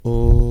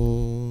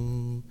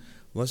Om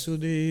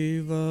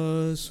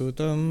Vasudeva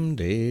Sutam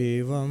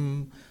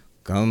Devam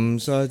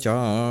Kamsa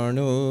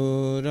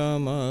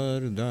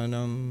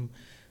Chanuramardanam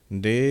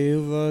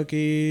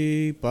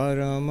Devaki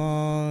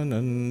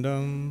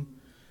Paramanandam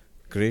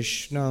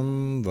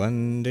Krishnam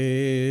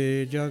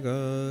Vande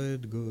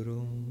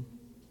Jagadguru.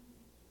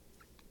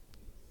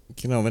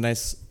 When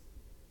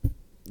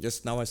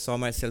just now I saw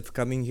myself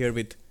coming here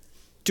with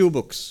two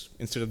books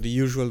instead of the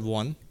usual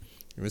one,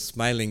 I was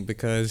smiling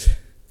because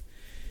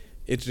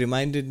it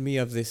reminded me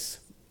of this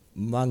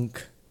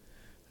monk,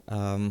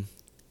 a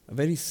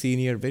very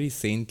senior, very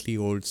saintly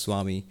old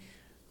Swami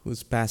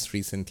who's passed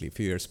recently, a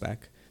few years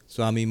back,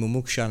 Swami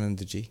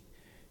Mumukshanandaji.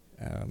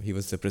 He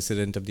was the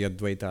president of the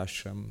Advaita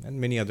Ashram and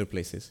many other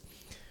places.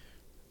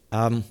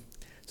 So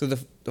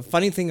the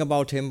funny thing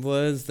about him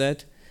was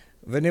that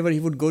whenever he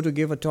would go to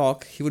give a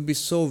talk, he would be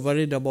so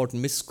worried about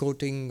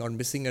misquoting or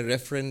missing a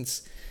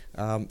reference.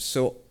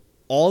 So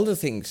all the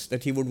things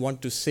that he would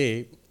want to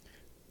say,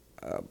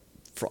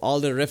 for all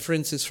the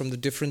references from the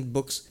different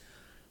books,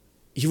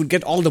 he would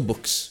get all the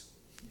books.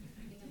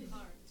 In a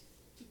cart?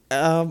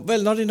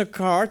 Well, not in a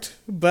cart,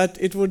 but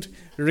it would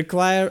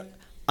require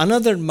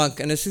another monk,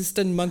 an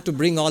assistant monk, to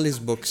bring all his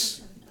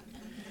books.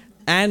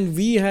 And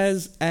we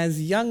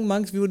as young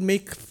monks, we would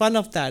make fun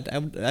of that.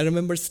 I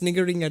remember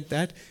sniggering at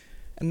that.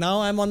 And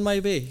now I'm on my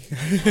way.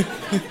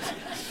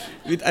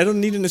 I don't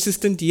need an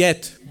assistant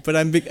yet, but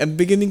I'm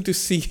beginning to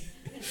see.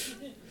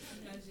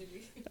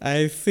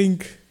 I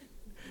think,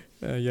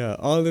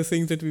 all the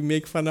things that we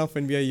make fun of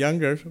when we are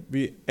younger,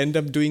 we end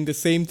up doing the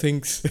same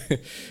things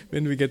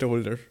when we get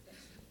older.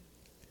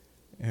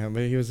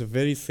 But he was a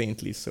very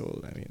saintly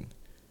soul. I mean,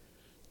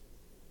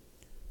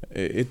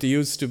 it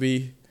used to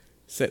be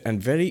said,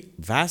 and very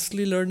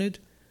vastly learned,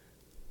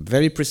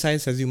 very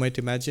precise, as you might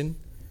imagine,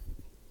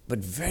 but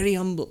very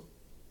humble.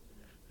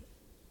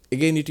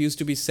 Again, it used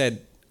to be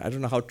said, I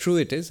don't know how true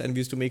it is, and we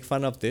used to make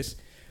fun of this,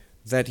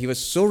 that he was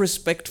so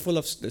respectful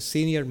of the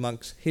senior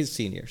monks, his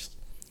seniors,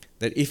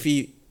 that if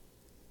he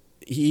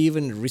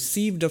even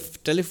received a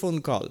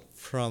telephone call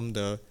from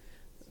the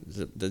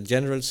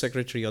general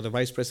secretary or the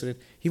vice president,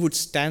 he would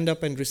stand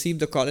up and receive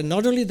the call. And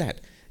not only that,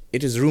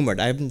 it is rumored,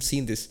 I haven't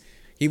seen this,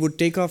 he would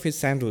take off his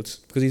sandals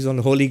because he's on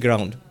holy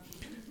ground.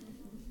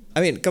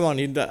 I mean, come on,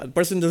 the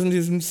person doesn't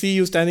even see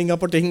you standing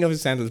up or taking off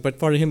his sandals, but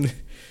for him...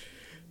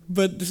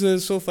 But this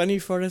is so funny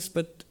for us,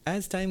 but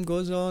as time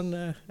goes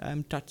on,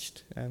 I'm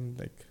touched. I'm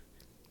like...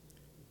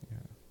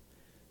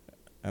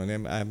 I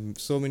mean, I'm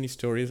so many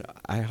stories.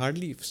 I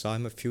hardly saw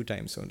him a few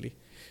times only.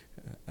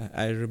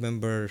 I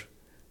remember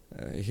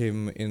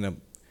him he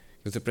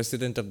was the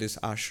president of this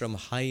ashram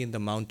high in the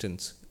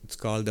mountains. It's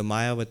called the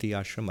Mayavati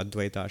Ashram,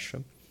 Advaita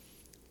Ashram.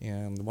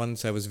 And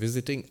once I was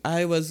visiting,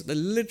 I was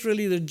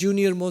literally the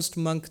junior most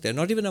monk there.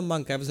 Not even a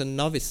monk, I was a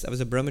novice, I was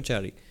a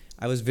brahmachari.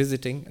 I was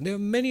visiting, and there were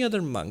many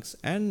other monks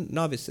and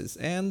novices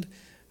and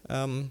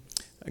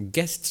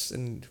guests,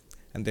 and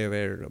there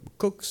were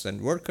cooks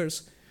and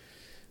workers.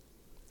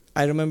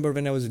 I remember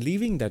when I was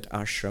leaving that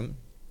ashram,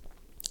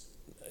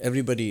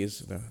 everybody is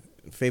the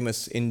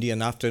famous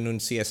Indian afternoon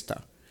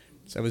siesta.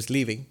 So I was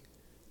leaving,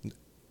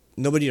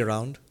 nobody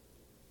around,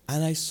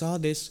 and I saw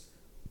this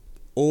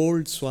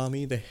old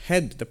Swami, the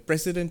head, the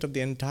president of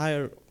the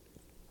entire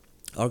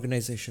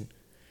organization.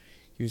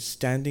 He was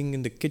standing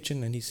in the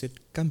kitchen and he said,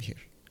 "Come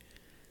here."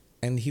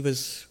 And he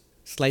was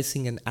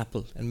slicing an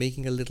apple and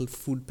making a little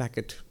food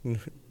packet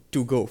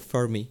to go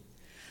for me.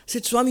 I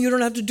said, "Swami, you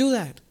don't have to do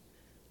that."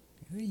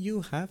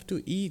 "You have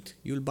to eat.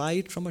 You'll buy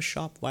it from a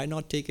shop. Why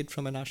not take it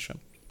from an ashram?"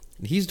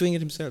 And he's doing it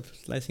himself,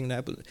 slicing an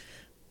apple.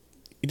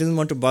 He doesn't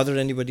want to bother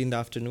anybody in the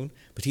afternoon,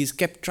 but he's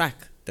kept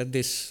track that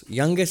this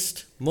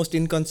youngest, most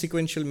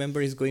inconsequential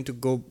member is going to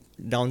go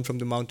down from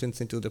the mountains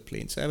into the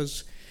plains. So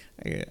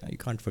I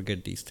can't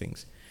forget these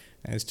things.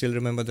 I still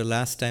remember the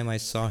last time I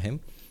saw him.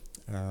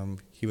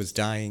 He was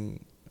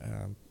dying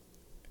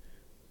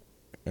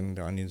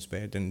on his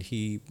bed, and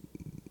he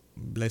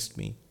blessed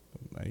me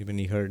when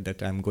he heard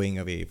that I'm going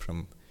away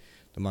from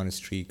the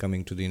monastery,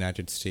 coming to the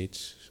United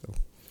States. So,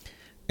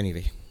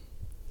 anyway,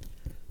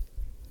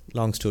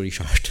 long story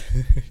short.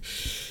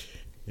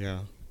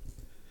 Yeah.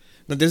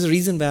 Now, there's a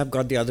reason why I've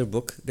got the other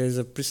book. There's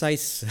a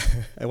precise,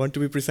 I want to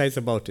be precise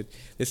about it.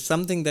 There's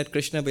something that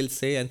Krishna will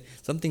say and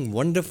something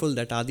wonderful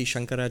that Adi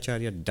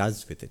Shankaracharya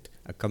does with it.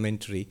 A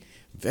commentary,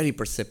 very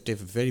perceptive,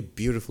 very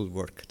beautiful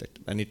work,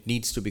 and it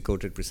needs to be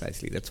quoted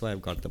precisely. That's why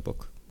I've got the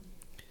book.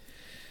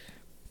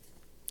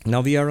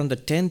 Now we are on the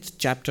 10th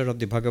chapter of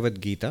the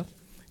Bhagavad Gita.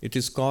 It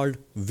is called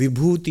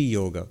Vibhuti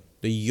Yoga,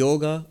 the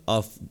yoga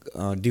of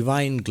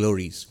divine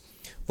glories.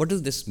 What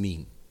does this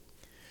mean?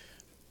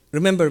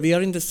 Remember, we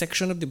are in the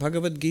section of the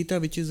Bhagavad Gita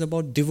which is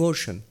about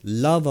devotion,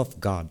 love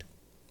of God.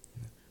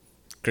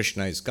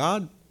 Krishna is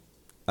God,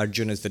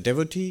 Arjuna is the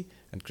devotee,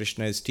 and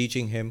Krishna is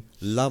teaching him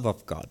love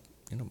of God.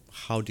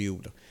 How do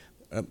you...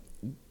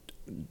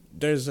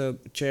 there's a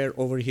chair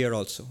over here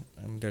also,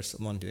 and there's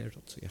one there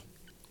also, yeah.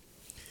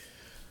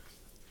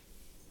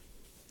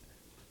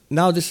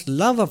 Now this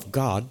love of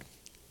God,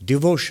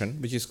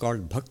 devotion, which is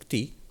called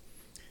bhakti,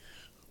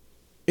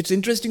 it's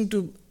interesting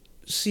to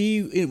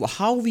see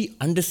how we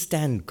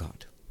understand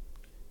God.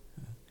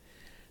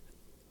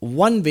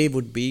 One way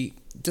would be,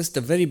 just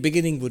the very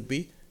beginning would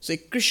be, say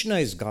Krishna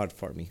is God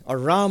for me, or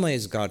Rama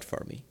is God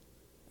for me.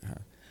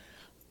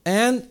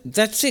 And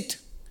that's it.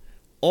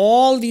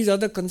 All these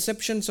other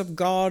conceptions of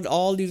God,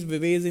 all these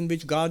ways in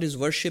which God is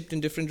worshipped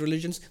in different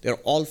religions, they're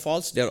all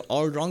false, they're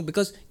all wrong,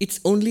 because it's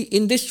only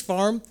in this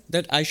form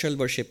that I shall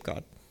worship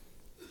God.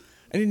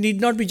 And it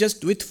need not be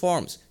just with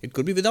forms. It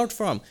could be without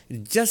form.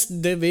 It's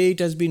just the way it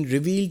has been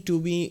revealed to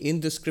me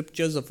in the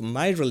scriptures of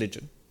my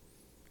religion.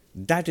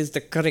 That is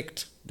the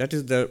correct, that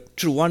is the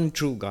one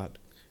true God.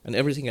 And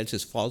everything else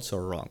is false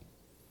or wrong.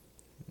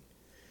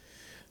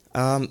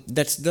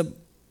 That's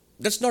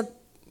not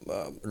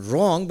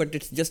wrong, but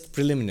it's just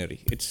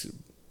preliminary. It's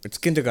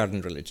kindergarten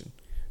religion,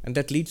 and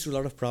that leads to a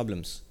lot of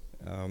problems.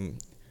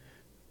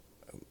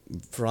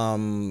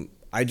 From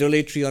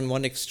idolatry on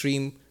one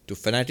extreme to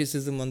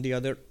fanaticism on the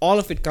other, all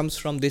of it comes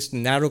from this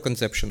narrow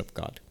conception of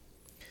God.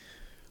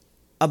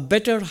 A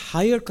better,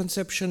 higher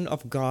conception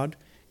of God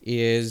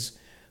is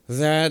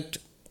that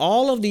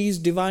all of these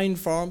divine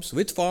forms,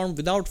 with form,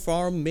 without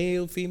form,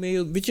 male,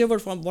 female, whichever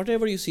form,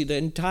 whatever you see, the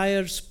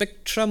entire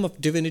spectrum of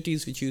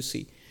divinities which you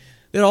see,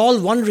 they're all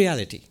one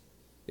reality.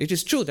 It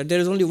is true that there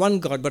is only one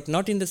God, but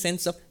not in the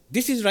sense of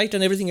this is right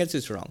and everything else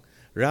is wrong.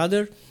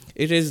 Rather,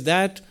 it is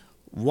that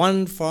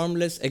one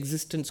formless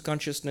existence,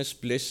 consciousness,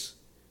 bliss,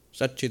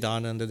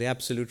 Satchidananda, the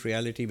absolute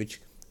reality which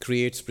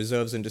creates,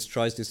 preserves, and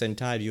destroys this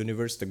entire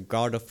universe, the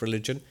God of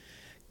religion,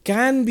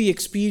 can be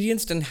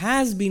experienced and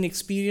has been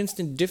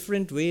experienced in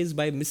different ways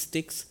by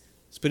mystics,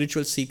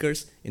 spiritual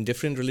seekers in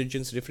different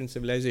religions, different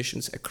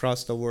civilizations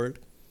across the world.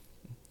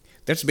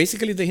 That's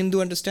basically the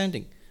Hindu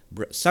understanding.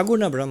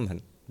 Saguna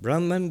Brahman,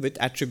 Brahman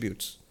with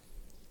attributes,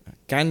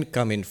 can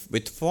come in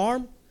with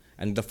form,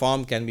 and the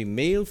form can be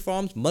male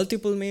forms,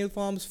 multiple male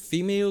forms,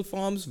 female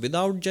forms,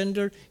 without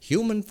gender,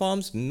 human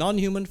forms,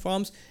 non-human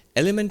forms,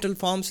 elemental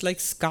forms like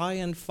sky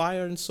and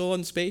fire and so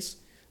on, space.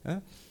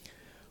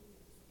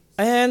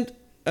 And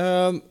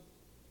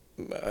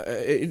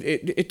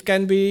it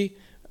can be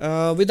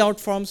without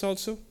forms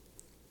also.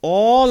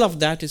 All of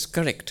that is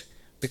correct,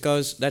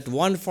 because that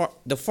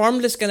the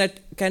formless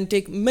can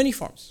take many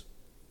forms.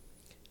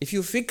 If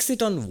you fix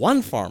it on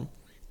one form,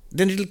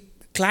 then it will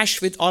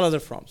clash with all other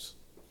forms.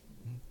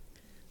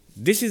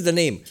 This is the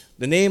name.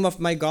 The name of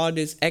my God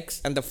is X,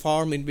 and the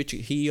form in which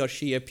he or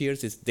she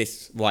appears is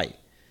this, Y.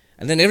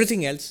 And then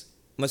everything else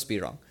must be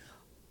wrong.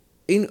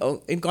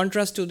 In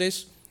contrast to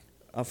this,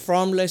 a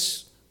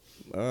formless,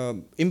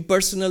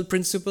 impersonal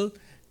principle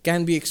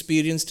can be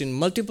experienced in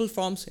multiple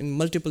forms, in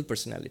multiple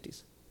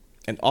personalities.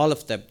 And all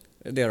of them,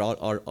 they are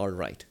all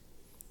right.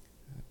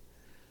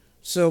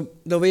 So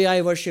the way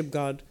I worship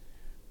God,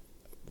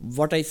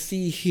 what I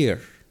see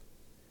here,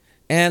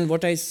 and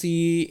what I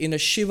see in a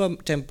Shiva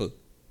temple,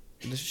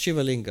 the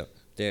Shiva Linga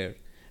there,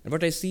 and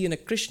what I see in a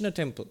Krishna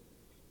temple,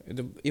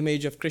 the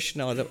image of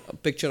Krishna or the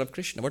picture of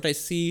Krishna, what I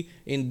see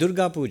in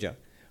Durga Puja,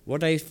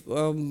 what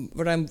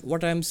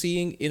I'm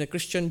seeing in a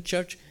Christian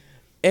church,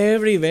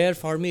 everywhere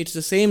for me it's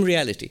the same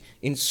reality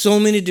in so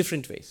many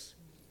different ways.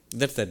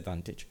 That's the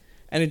advantage,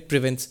 and it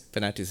prevents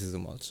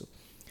fanaticism also.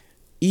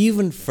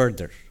 Even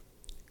further,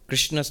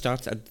 Krishna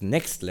starts at the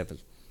next level,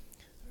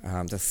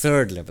 the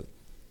third level.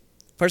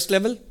 First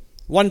level,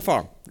 one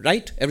form,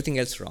 right? Everything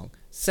else wrong.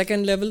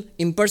 Second level,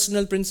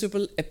 impersonal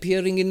principle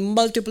appearing in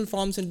multiple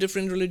forms in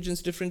different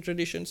religions, different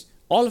traditions.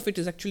 All of it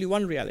is actually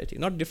one reality,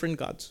 not different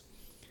gods.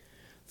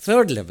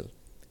 Third level,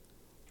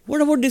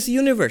 what about this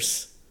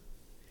universe?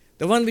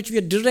 The one which we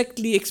are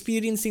directly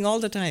experiencing all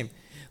the time.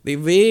 The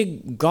way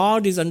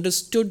God is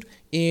understood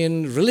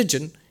in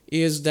religion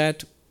is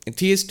that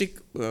theistic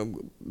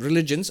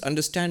religions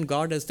understand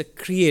God as the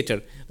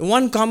creator. The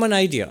one common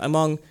idea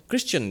among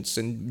Christians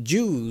and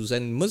Jews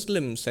and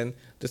Muslims and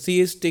the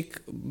theistic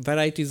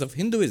varieties of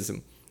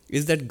Hinduism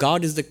is that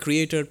God is the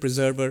creator,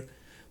 preserver,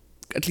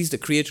 at least the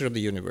creator of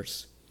the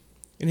universe.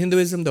 In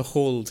Hinduism, the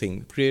whole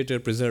thing, creator,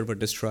 preserver,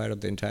 destroyer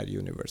of the entire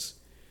universe.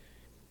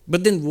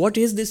 But then what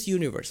is this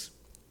universe?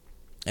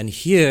 And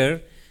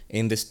here,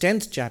 in this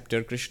 10th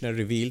chapter, Krishna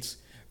reveals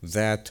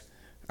that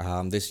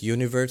this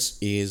universe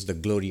is the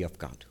glory of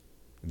God.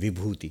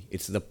 Vibhuti.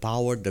 It's the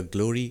power, the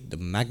glory, the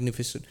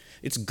magnificent.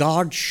 It's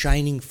God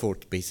shining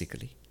forth,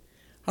 basically.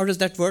 How does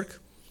that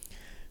work?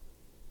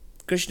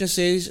 Krishna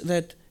says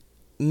that,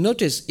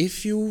 notice,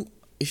 if you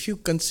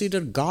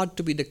consider God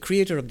to be the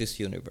creator of this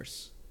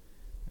universe,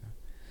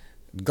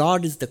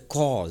 God is the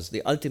cause,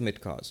 the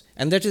ultimate cause.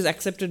 And that is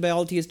accepted by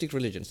all theistic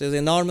religions. There's an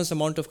enormous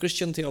amount of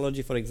Christian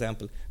theology, for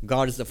example.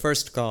 God is the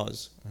first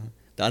cause,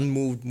 the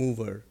unmoved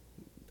mover,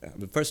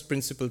 the first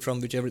principle from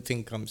which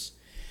everything comes.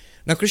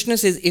 Now Krishna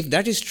says, if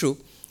that is true,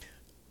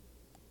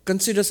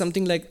 consider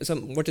something like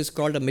what is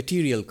called a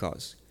material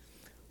cause.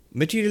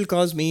 Material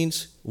cause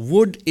means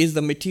wood is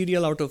the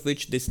material out of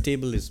which this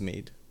table is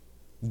made.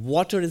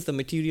 Water is the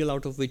material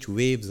out of which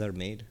waves are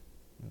made.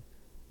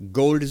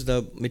 Gold is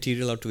the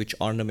material out of which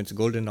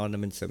golden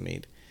ornaments are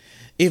made.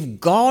 If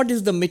God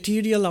is the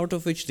material out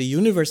of which the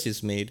universe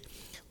is made,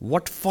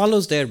 what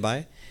follows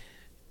thereby?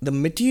 The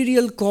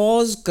material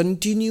cause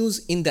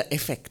continues in the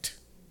effect.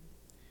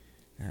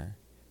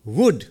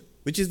 Wood,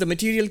 which is the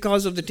material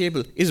cause of the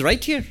table, is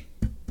right here.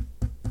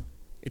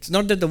 It's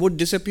not that the wood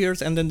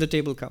disappears and then the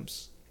table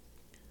comes.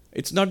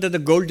 It's not that the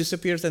gold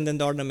disappears and then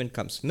the ornament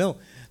comes. No,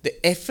 the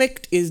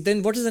effect is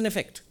then, what is an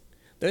effect?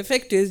 The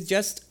effect is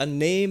just a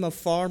name, a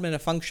form, and a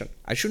function.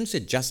 I shouldn't say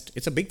just,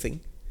 it's a big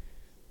thing.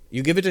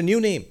 You give it a new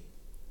name.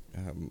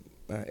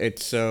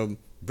 It's a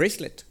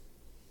bracelet.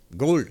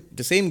 Gold,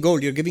 the same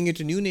gold, you're giving it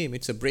a new name,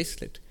 it's a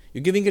bracelet.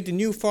 You're giving it a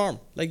new form,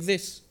 like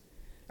this.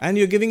 And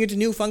you're giving it a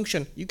new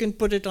function. You can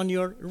put it on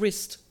your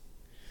wrist.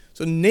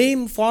 So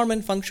name, form,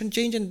 and function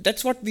change, and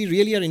that's what we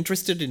really are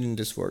interested in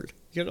this world.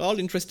 You're all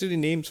interested in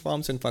names,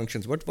 forms, and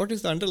functions. What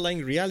is the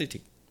underlying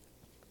reality?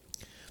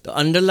 The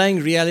underlying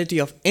reality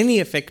of any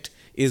effect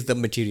is the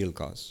material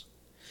cause.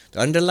 The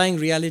underlying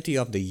reality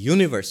of the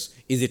universe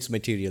is its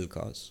material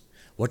cause.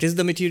 What is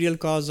the material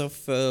cause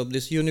of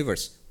this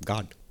universe?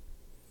 God.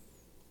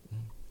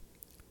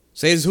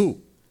 Says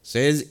who?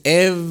 Says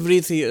every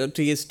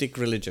theistic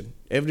religion.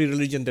 Every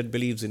religion that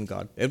believes in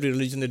God. Every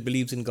religion that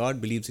believes in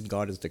God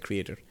as the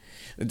creator.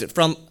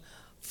 From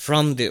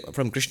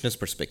Krishna's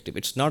perspective,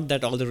 it's not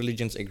that all the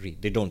religions agree.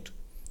 They don't.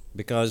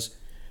 Because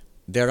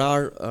there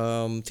are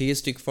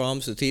theistic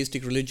forms,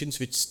 theistic religions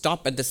which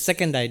stop at the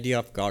second idea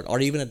of God or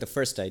even at the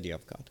first idea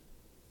of God.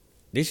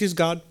 This is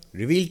God,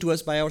 revealed to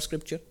us by our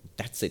scripture.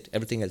 That's it.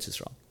 Everything else is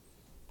wrong.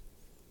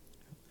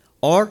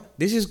 Or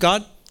this is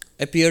God,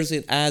 appears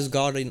as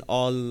God in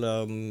all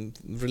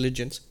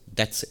religions.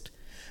 That's it.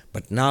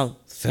 But now,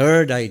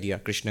 third idea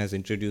Krishna has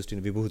introduced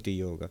in Vibhuti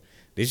Yoga.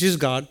 This is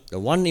God, the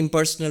one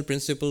impersonal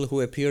principle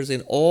who appears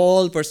in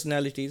all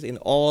personalities, in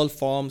all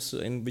forms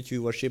in which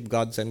you worship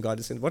gods and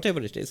goddesses,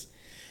 whatever it is.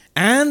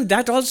 And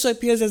that also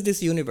appears as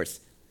this universe.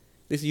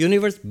 This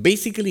universe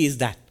basically is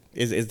that,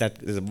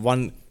 is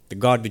one, the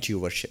God which you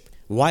worship.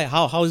 Why?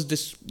 How is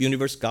this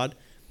universe God?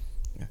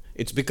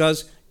 It's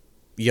because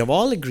you have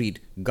all agreed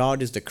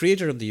God is the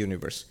creator of the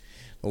universe.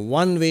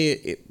 One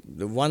way,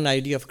 the one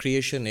idea of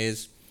creation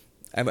is,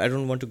 I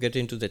don't want to get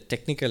into the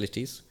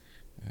technicalities,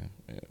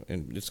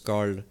 it's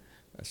called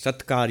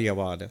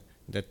Satkaryavada,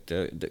 that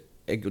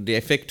the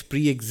effect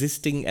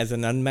pre-existing as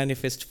an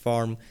unmanifest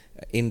form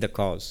in the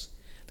cause.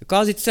 The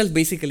cause itself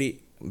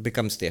basically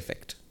becomes the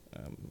effect.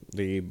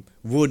 The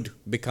wood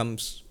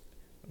becomes,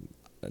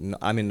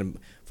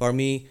 for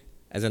me,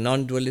 as a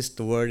non-dualist,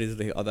 the word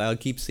is, I'll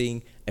keep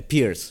saying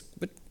appears.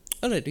 But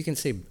all right, you can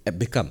say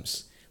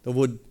becomes. The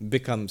wood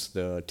becomes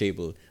the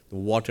table. The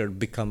water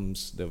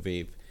becomes the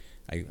wave.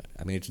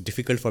 It's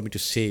difficult for me to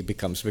say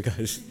becomes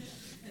because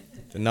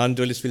the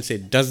non-dualist will say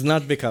does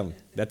not become.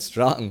 That's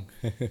wrong.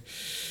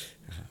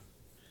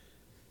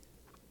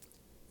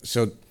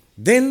 So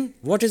then,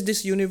 what is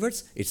this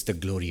universe? It's the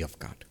glory of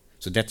God.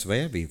 So that's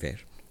where we were.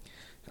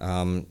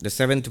 The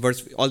seventh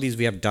verse, all these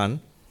we have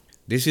done.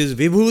 This is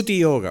Vibhuti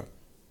Yoga,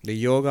 the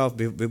yoga of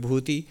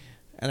Vibhuti.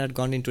 And I'd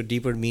gone into a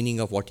deeper meaning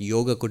of what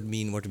yoga could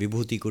mean, what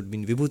Vibhuti could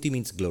mean. Vibhuti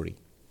means glory.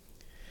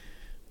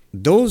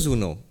 Those who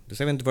know, the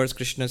seventh verse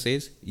Krishna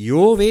says,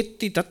 Yo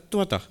vetti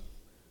tattvata,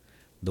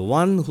 the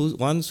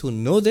ones who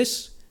know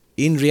this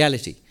in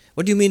reality.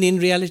 What do you mean in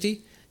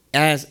reality?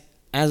 As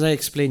I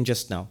explained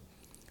just now.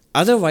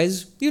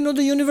 Otherwise, the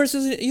universe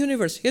is a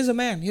universe. Here's a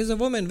man, here's a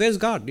woman, where's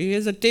God?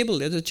 Here's a table,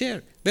 there's a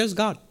chair, where's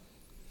God?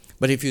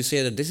 But if you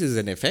say that this is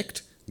an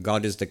effect,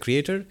 God is the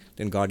creator,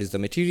 then God is the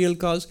material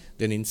cause,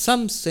 then in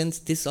some sense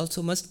this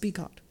also must be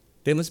God.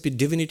 There must be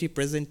divinity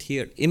present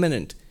here,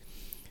 immanent.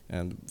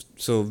 And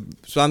so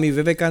Swami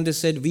Vivekananda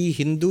said, we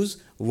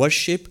Hindus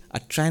worship a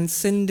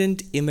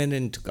transcendent,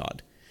 immanent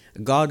God. A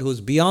God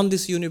who's beyond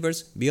this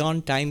universe,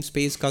 beyond time,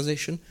 space,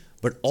 causation,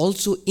 but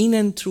also in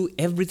and through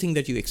everything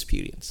that you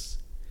experience.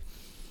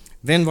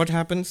 Then what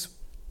happens?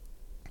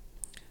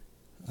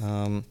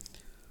 So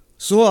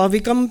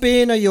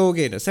avikampena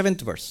yogena,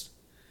 seventh verse.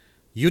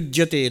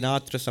 Yujyate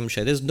natra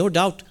samshaya. There's no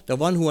doubt the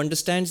one who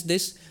understands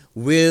this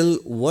will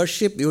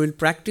worship, will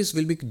practice,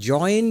 will be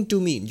joined to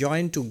me,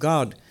 joined to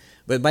God,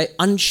 but by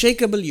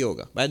unshakable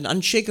yoga, by an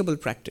unshakable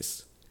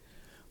practice.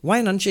 Why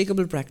an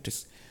unshakable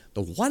practice?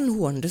 The one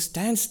who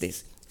understands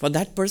this, for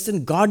that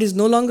person, God is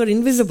no longer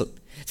invisible.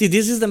 See,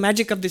 this is the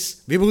magic of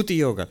this Vibhuti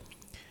Yoga.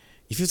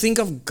 If you think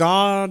of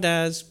God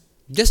as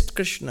just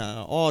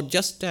Krishna or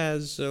just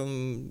as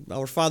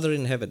our Father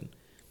in heaven,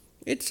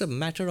 it's a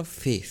matter of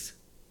faith.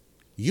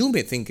 You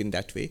may think in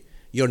that way.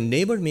 Your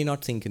neighbor may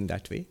not think in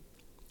that way.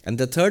 And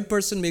the third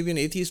person, maybe an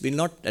atheist, will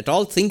not at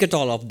all think at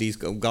all of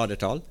God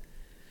at all.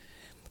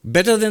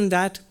 Better than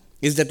that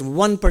is that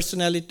one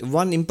personality,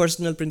 one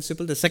impersonal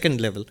principle, the second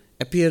level,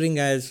 appearing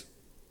as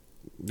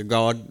the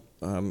God,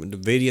 the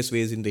various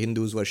ways in the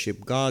Hindus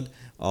worship God,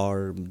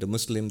 or the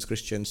Muslims,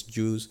 Christians,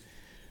 Jews.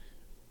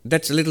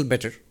 That's a little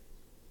better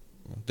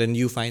than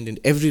you find in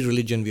every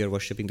religion we are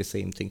worshipping the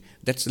same thing.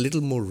 That's a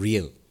little more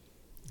real.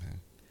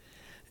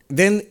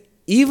 Then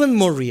even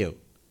more real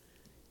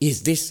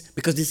is this,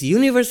 because this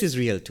universe is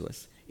real to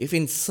us. If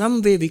in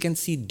some way we can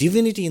see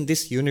divinity in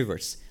this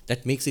universe,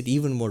 That makes it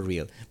even more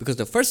real. Because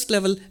the first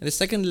level and the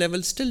second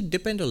level still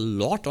depend a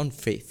lot on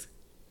faith.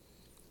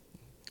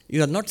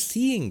 You are not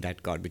seeing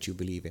that God which you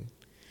believe in.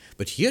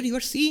 But here you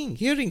are seeing,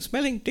 hearing,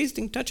 smelling,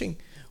 tasting, touching.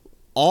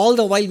 All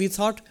the while we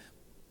thought,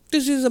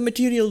 this is a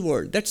material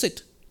world, that's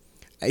it.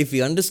 If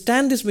we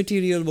understand this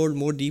material world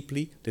more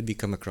deeply, then we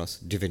come across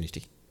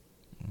divinity.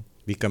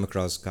 We come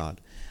across God.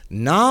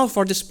 Now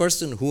for this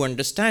person who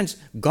understands,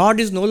 God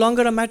is no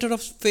longer a matter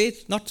of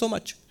faith, not so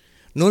much.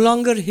 No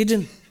longer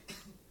hidden.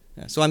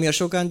 Swami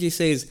Ashokanji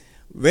says,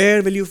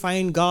 where will you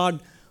find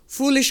God?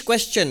 Foolish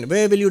question,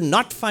 where will you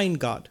not find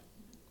God?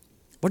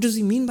 What does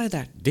he mean by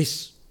that?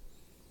 This.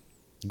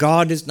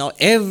 God is now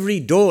every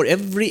door,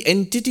 every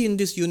entity in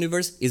this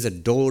universe is a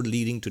door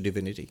leading to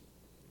divinity.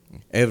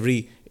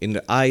 In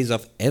the eyes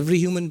of every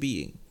human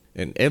being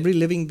and every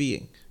living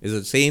being is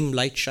the same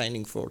light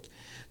shining forth.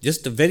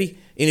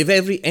 In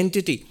every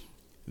entity,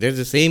 there's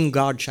the same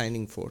God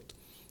shining forth.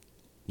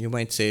 You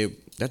might say,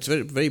 that's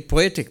very, very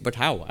poetic, but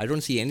how? I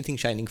don't see anything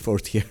shining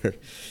forth here.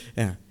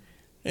 Yeah.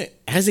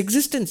 Has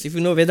existence. If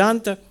you know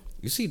Vedanta,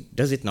 you see,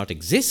 does it not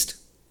exist?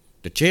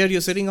 The chair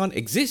you're sitting on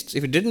exists.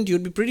 If it didn't,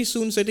 you'd be pretty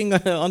soon sitting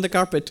on the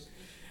carpet.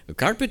 The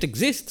carpet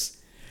exists.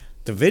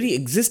 The very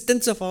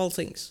existence of all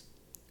things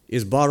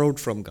is borrowed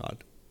from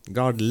God.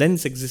 God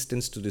lends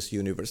existence to this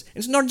universe.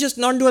 It's not just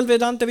non-dual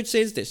Vedanta which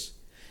says this.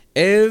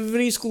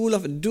 Every school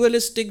of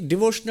dualistic,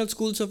 devotional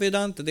schools of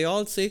Vedanta, they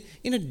all say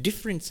in a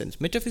different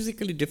sense,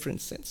 metaphysically different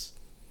sense.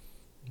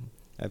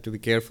 I have to be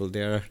careful.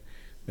 There are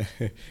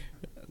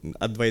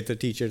Advaita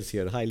teachers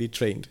here, highly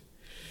trained.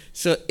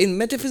 So in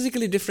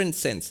metaphysically different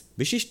sense,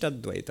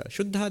 Vishishtadvaita,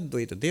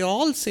 Shuddhadvaita, they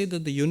all say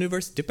that the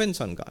universe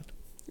depends on God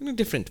in a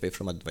different way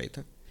from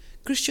Advaita.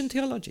 Christian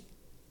theology.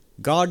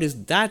 God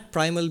is that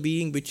primal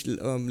being which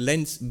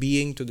lends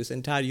being to this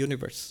entire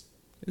universe.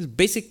 It's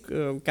basic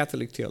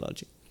Catholic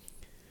theology.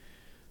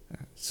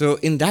 So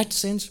in that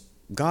sense,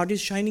 God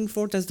is shining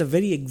forth as the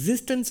very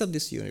existence of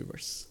this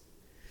universe.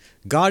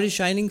 God is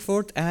shining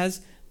forth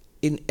as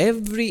in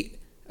every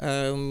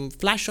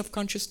flash of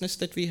consciousness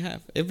that we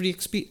have, every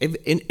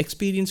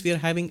experience we are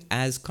having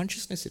as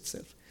consciousness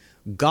itself.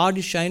 God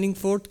is shining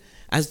forth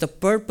as the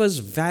purpose,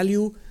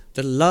 value,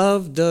 the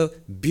love, the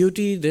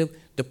beauty,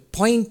 the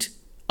point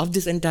of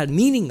this entire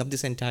meaning of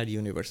this entire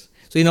universe.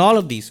 So in all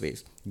of these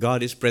ways,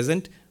 God is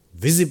present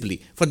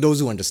visibly for those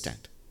who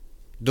understand.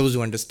 Those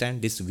who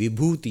understand this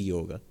Vibhuti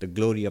Yoga, the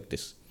glory of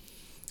this.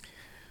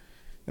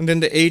 And then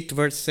the 8th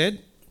verse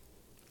said,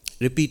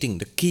 repeating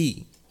the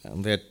key,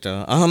 that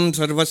aham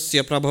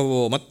sarvasya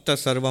prabhavo matta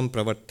sarvam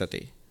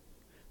pravartate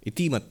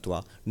iti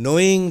matva,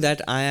 knowing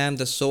that I am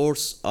the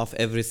source of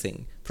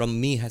everything,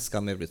 from me has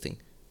come everything.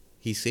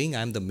 He's saying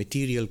I am the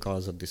material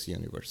cause of this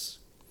universe.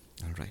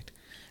 All right.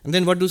 And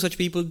then what do such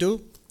people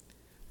do?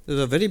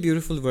 There's a very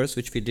beautiful verse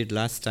which we did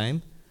last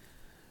time.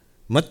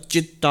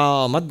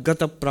 Matchitta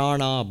madgata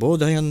prana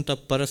bodhayanta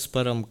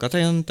parasparam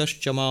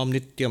kathayantascha mam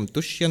nityam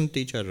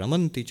tushyanti cha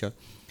ramanti cha.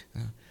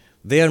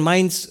 Their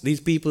minds, these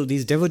people,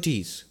 these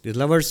devotees, these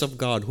lovers of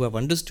God who have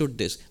understood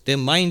this, their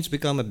minds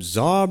become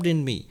absorbed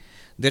in me.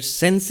 Their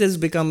senses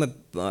become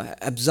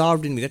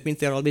absorbed in me. That means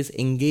they are always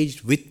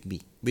engaged with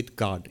me, with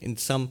God, in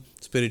some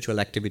spiritual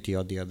activity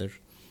or the other.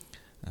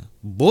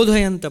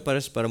 Bodhayanta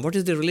parasparam. What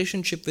is their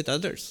relationship with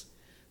others?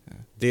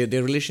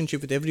 Their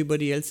relationship with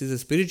everybody else is a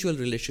spiritual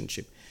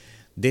relationship.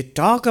 They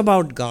talk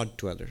about God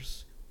to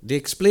others. They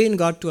explain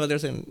God to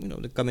others, and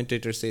the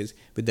commentator says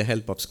with the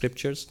help of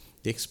scriptures,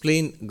 they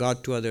explain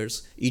God to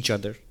others, each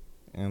other,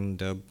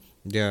 and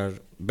they are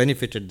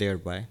benefited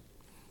thereby.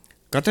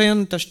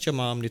 Kathayantascha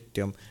mam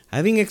nityam.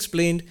 Having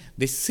explained,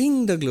 they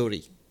sing the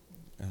glory.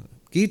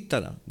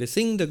 Kirtana, they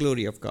sing the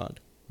glory of God.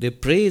 They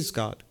praise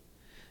God.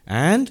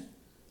 And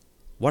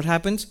what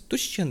happens?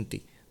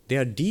 Tushyanti. They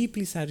are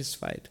deeply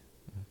satisfied.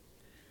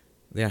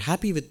 They are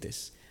happy with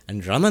this.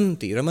 And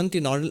ramanti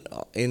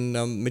in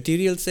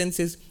material sense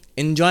is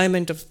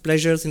enjoyment of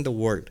pleasures in the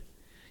world.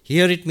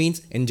 Here it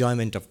means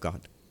enjoyment of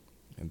God.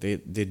 They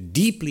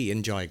deeply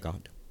enjoy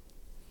God.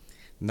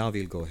 Now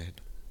we'll go ahead.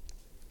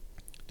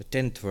 The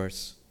 10th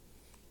verse.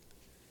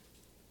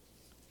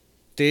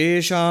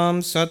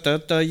 Tesham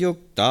satata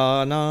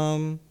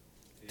yuktanam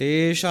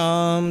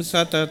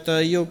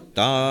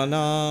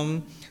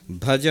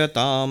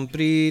bhajatam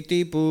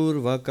priti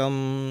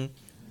purvakam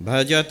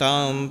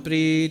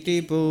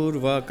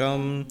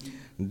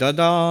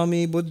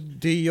dadami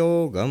buddhi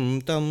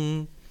yogam tam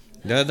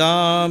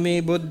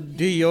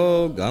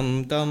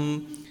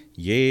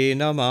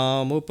yena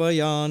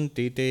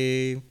mamupayanti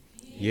te.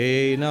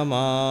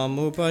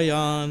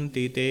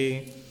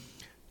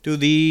 To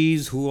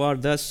these who are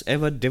thus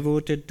ever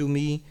devoted to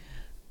me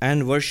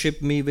and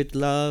worship me with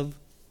love,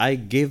 I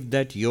give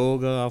that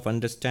yoga of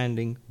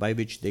understanding by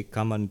which they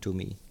come unto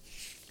me.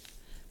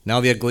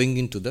 Now we are going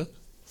into the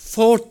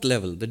 4th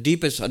level, the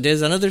deepest.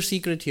 There's another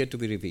secret here to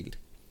be revealed.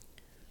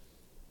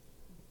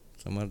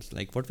 Someone's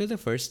like, what were the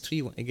first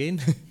 3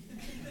 again?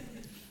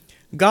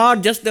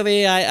 God, just the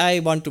way I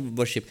want to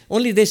worship.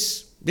 Only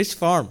this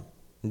form,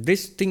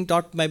 this thing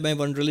taught by my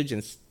one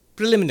religion.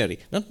 Preliminary.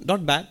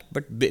 Not bad,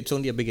 but it's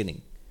only a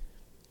beginning.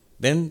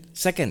 Then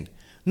second,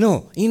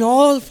 no, in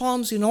all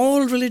forms, in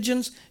all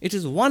religions, it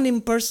is one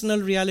impersonal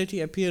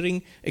reality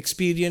appearing,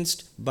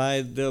 experienced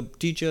by the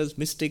teachers,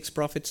 mystics,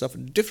 prophets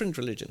of different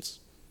religions.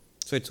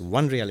 So it's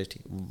one reality,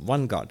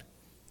 one God.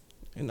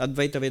 In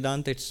Advaita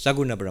Vedanta, it's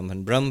Saguna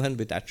Brahman, Brahman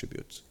with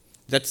attributes.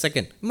 That's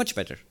second, much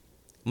better,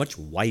 much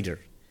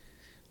wider.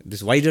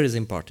 This wider is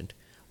important,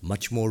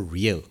 much more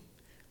real.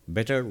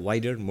 Better,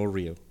 wider, more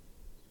real.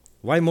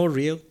 Why more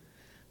real?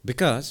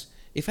 Because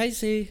if I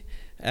say,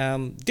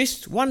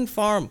 this one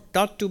form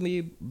taught to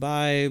me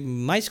by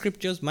my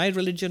scriptures, my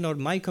religion or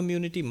my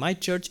community, my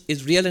church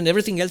is real and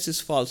everything else is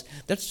false.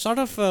 That's sort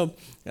of, for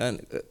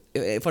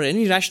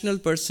any rational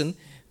person,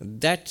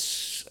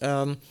 that's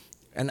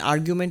an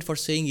argument for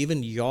saying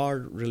even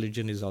your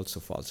religion is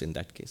also false in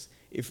that case.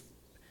 If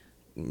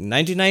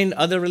 99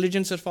 other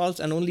religions are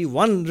false and only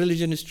one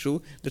religion is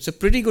true, that's a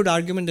pretty good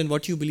argument, and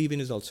what you believe in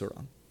is also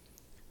wrong.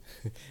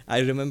 I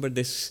remember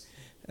this,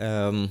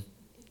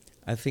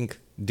 I think,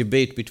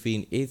 debate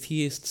between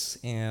atheists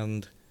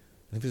and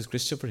it was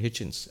Christopher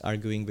Hitchens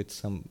arguing with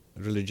some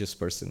religious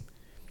person.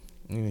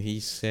 He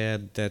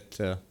said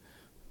that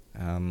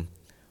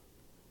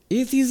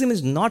atheism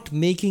is not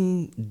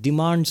making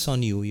demands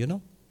on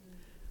you,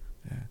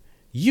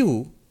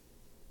 You,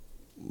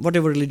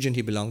 whatever religion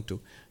he belonged to,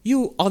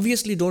 you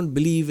obviously don't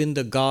believe in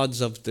the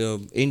gods of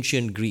the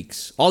ancient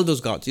Greeks. All those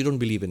gods, you don't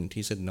believe in it.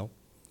 He said no.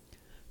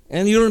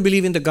 And you don't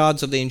believe in the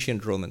gods of the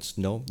ancient Romans.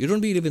 No. You don't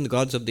believe in the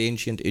gods of the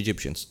ancient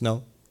Egyptians.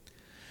 No.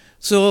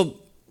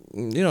 So,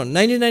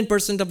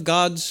 99% of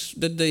gods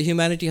that the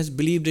humanity has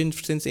believed in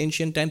since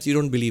ancient times, you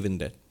don't believe in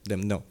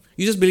them. No.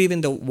 You just believe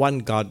in the one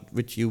God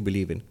which you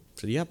believe in.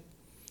 So, yep.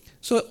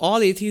 So,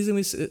 all atheism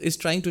is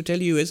trying to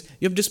tell you is,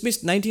 you have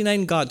dismissed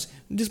 99 gods.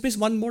 Dismiss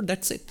one more,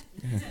 that's it.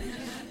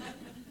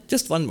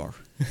 Just one more.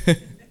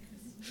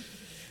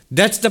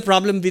 That's the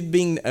problem with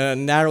being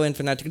narrow and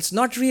fanatical. It's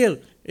not real.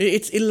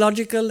 It's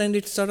illogical, and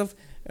it's sort of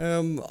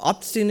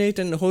obstinate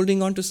and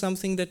holding on to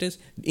something that is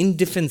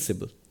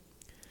indefensible.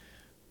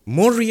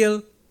 More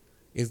real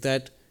is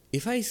that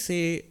if I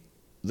say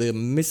the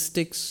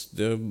mystics,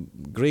 the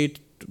great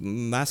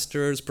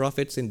masters,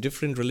 prophets in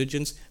different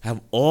religions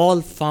have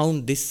all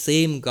found this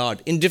same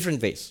God in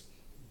different ways.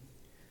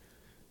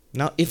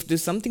 Now, if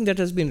there's something that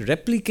has been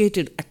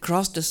replicated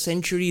across the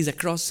centuries,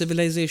 across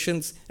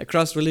civilizations,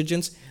 across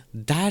religions,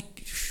 that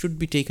should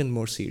be taken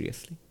more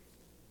seriously.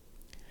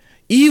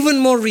 Even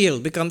more real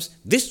becomes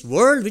this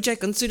world which I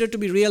consider to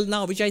be real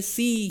now, which I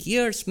see,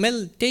 hear,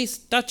 smell,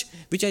 taste, touch,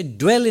 which I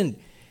dwell in.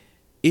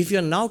 If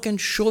you now can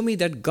show me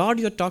that God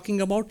you're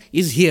talking about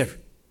is here.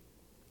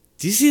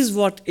 This is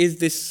what is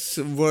this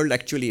world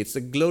actually. It's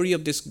the glory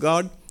of this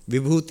God,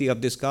 vibhuti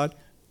of this God,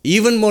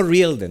 even more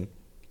real then.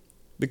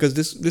 Because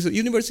this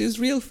universe is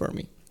real for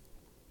me.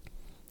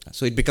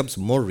 So it becomes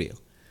more real.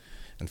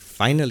 And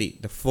finally,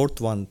 the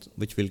fourth one,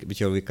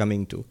 which are we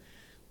coming to,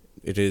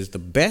 it is the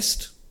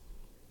best,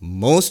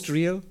 most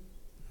real,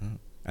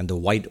 and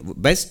the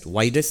best,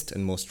 widest,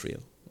 and most real.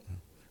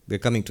 We're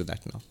coming to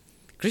that now.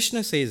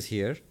 Krishna says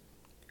here,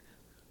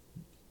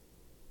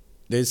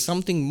 there is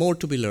something more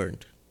to be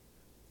learned.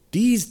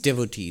 These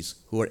devotees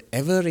who are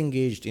ever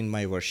engaged in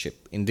my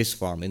worship, in this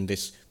form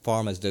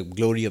as the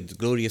glory of the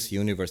glorious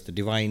universe, the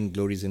divine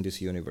glories in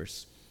this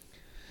universe,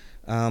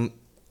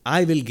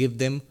 I will give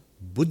them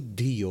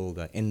buddhi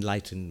yoga,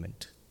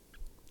 enlightenment,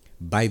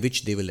 by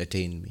which they will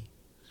attain me.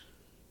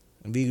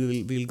 And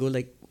we'll go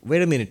like,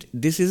 wait a minute,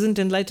 this isn't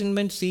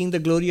enlightenment, seeing the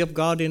glory of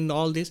God in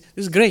all this.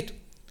 This is great.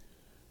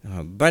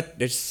 But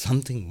there's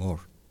something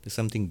more. There's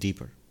something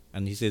deeper.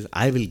 And he says,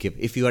 I will give.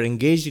 If you are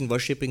engaged in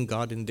worshipping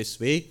God in this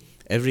way,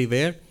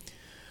 everywhere,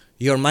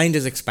 your mind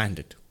is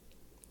expanded.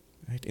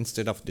 Right?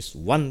 Instead of this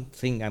one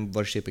thing I'm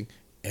worshipping,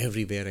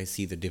 everywhere I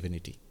see the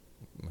divinity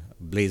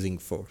blazing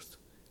forth.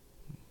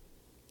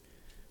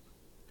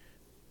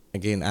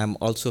 Again, I'm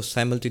also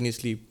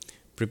simultaneously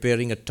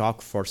preparing a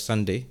talk for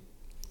Sunday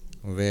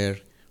where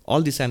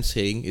all this I'm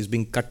saying is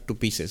being cut to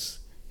pieces.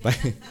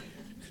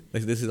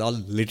 This is all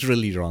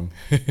literally wrong.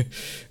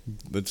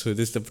 But so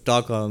this is the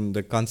talk on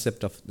the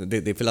concept of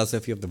the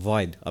philosophy of the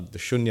void, of the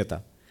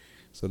shunyata.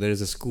 So there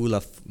is a school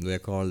of, they're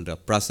called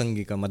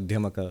Prasangika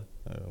Madhyamaka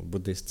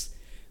Buddhists.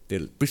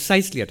 They'll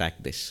precisely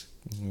attack this.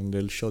 And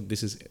they'll show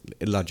this is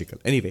illogical.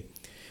 Anyway,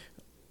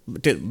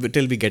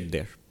 till we get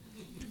there.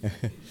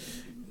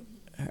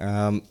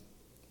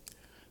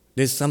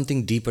 There's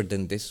something deeper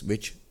than this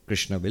which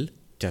Krishna will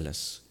tell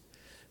us.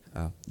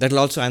 That will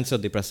also answer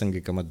the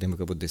Prasangika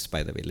Madhyamaka Buddhists,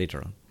 by the way,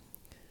 later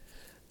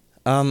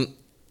on.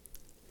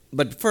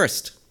 But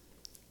first,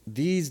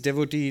 these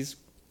devotees,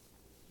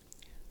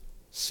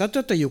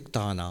 satata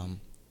yuktanam,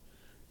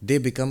 they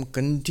become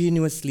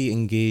continuously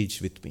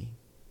engaged with me.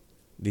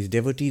 These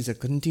devotees are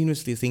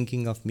continuously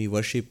thinking of me,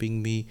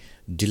 worshipping me,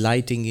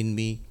 delighting in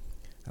me.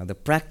 The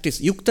practice,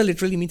 yukta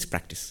literally means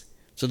practice.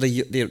 So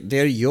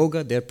their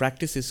yoga, their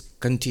practice is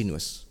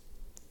continuous,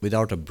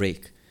 without a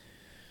break.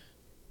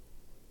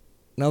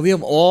 Now we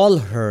have all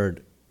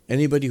heard,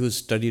 anybody who's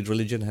studied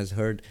religion has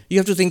heard, you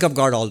have to think of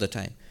God all the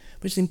time.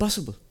 But it's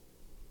impossible.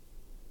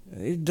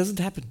 It doesn't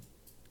happen.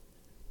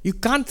 You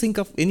can't think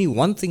of any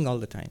one thing all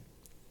the time.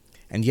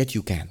 And yet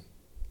you can.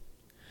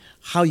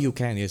 How you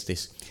can is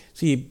this.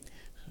 See,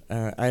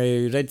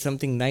 I read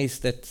something nice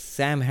that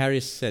Sam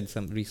Harris said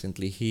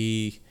recently.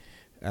 He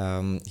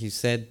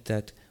said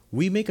that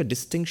we make a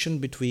distinction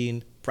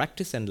between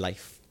practice and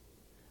life.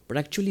 But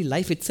actually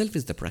life itself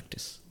is the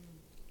practice.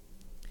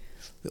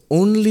 The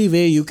only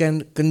way you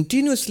can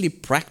continuously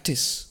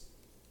practice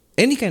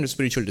any kind of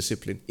spiritual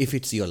discipline if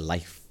it's your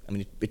life. I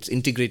mean, it's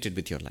integrated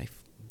with your life.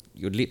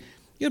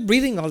 You're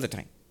breathing all the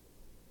time.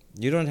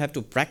 You don't have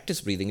to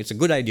practice breathing. It's a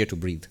good idea to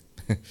breathe.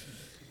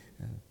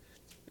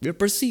 We're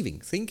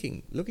perceiving,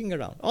 thinking, looking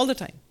around all the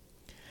time.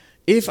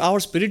 If our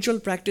spiritual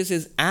practice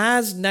is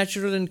as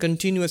natural and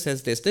continuous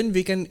as this, then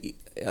we can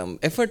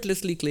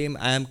effortlessly claim,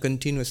 I am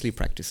continuously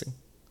practicing.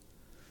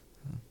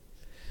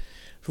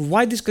 So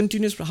why this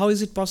continuous? How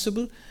is it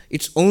possible?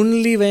 It's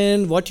only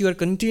when what you are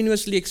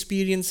continuously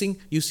experiencing,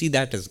 you see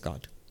that as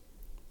God.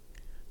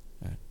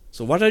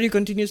 So what are you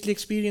continuously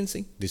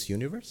experiencing? This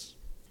universe,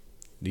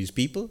 these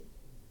people,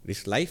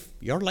 this life,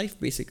 your life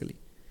basically.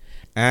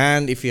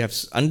 And if you have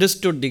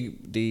understood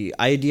the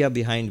idea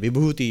behind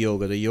Vibhuti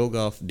Yoga, the yoga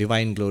of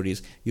divine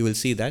glories, you will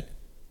see that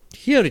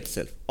here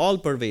itself, all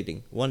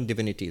pervading, one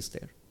divinity is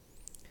there.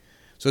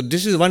 So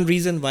this is one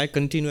reason why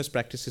continuous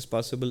practice is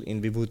possible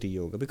in Vibhuti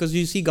Yoga, because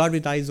you see God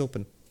with eyes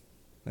open.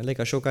 And like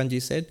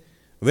Ashokanji said,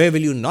 where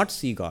will you not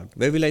see God?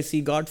 Where will I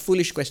see God?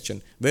 Foolish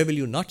question. Where will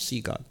you not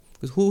see God?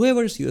 Because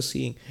whoever you are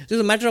seeing, it's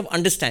a matter of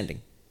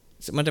understanding.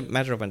 It's a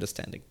matter of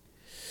understanding.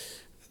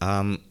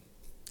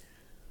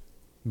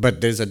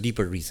 But there's a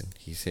deeper reason,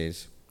 he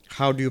says.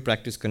 How do you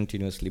practice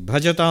continuously?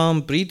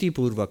 Bhajatam priti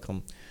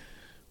purvakam.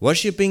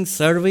 Worshipping,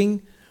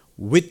 serving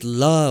with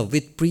love,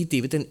 with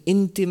priti, with an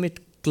intimate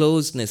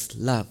closeness,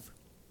 love.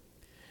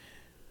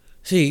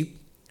 See,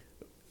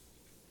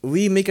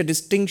 we make a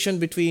distinction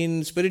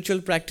between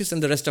spiritual practice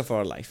and the rest of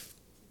our life.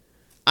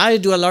 I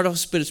do a lot of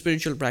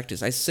spiritual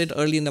practice. I sit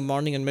early in the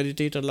morning and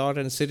meditate a lot,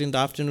 and sit in the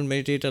afternoon,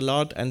 meditate a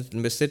lot,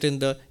 and sit in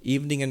the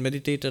evening and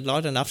meditate a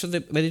lot. And after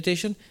the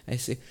meditation, I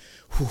say,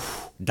 whew,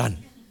 done.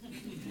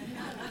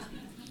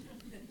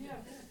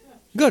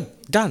 Good,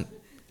 done.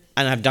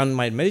 And I've done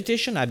my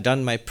meditation, I've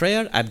done my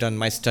prayer, I've done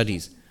my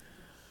studies.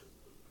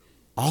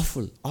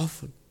 Awful,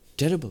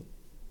 terrible.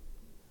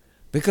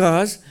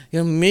 Because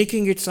you're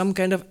making it some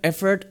kind of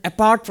effort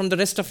apart from the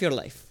rest of your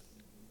life.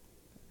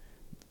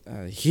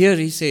 Here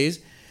he says,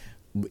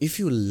 if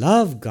you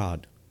love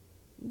God,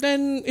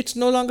 then it's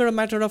no longer a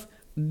matter of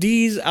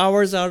these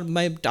hours are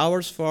my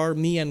hours for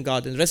me and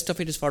God, and the rest of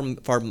it is for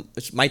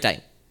it's my time,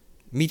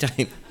 me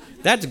time.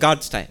 That's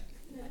God's time.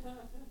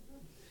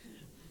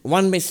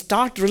 One may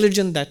start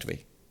religion that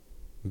way,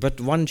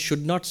 but one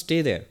should not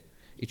stay there.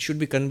 It should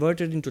be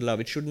converted into love.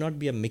 It should not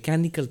be a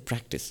mechanical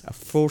practice, a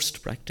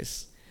forced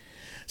practice.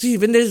 See,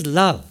 when there is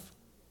love,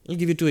 I'll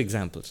give you two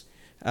examples.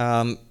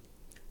 A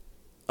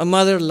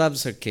mother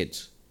loves her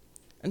kids,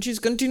 and she's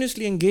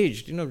continuously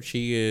engaged.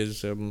 She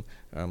is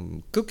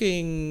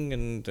cooking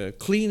and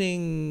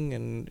cleaning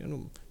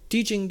and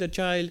teaching the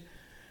child,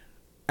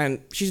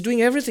 and she's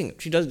doing everything.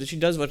 She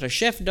does what a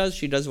chef does.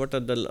 She does what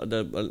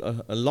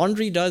the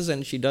laundry does,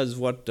 and she does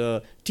what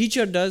the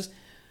teacher does.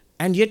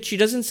 And yet she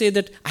doesn't say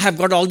that I have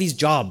got all these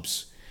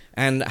jobs,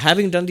 and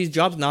having done these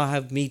jobs, now I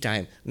have me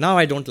time. Now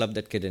I don't love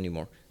that kid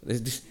anymore.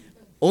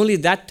 Only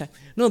that time.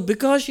 No,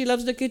 because she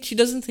loves the kid, she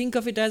doesn't think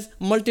of it as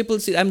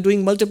I'm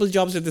doing multiple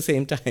jobs at the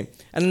same time,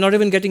 and I'm not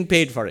even getting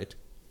paid for it.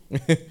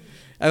 I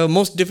have a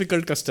most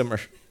difficult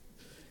customer.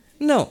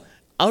 No,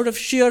 out of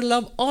sheer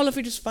love, all of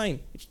it is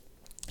fine.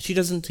 She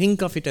doesn't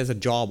think of it as a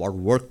job or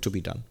work to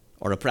be done,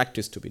 or a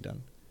practice to be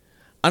done.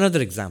 Another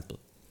example.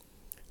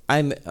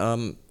 I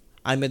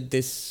met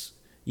this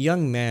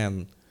young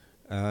man.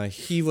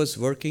 He was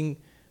working,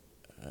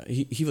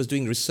 he was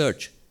doing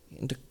research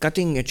into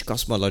cutting-edge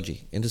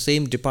cosmology in the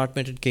same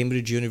department at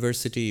Cambridge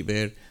University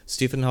where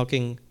Stephen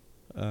Hawking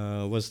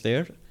was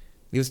there.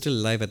 He was still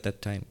alive at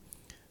that time,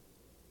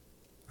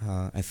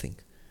 I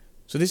think.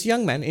 So this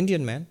young man,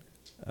 Indian man,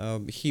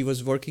 he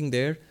was working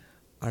there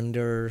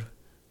under,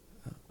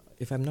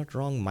 if I'm not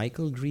wrong,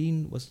 Michael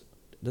Green was.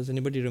 Does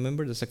anybody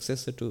remember the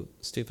successor to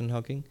Stephen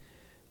Hawking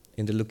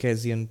in the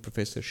Lucasian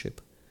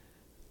professorship?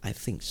 I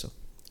think so.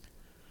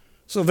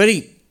 So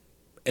very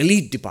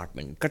elite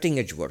department,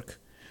 cutting-edge work.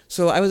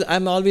 So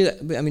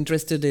I'm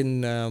interested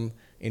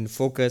in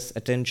focus,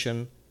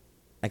 attention,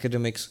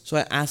 academics. So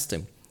I asked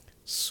him,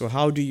 so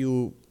how do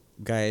you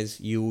guys,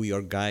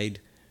 your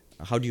guide,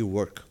 how do you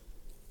work?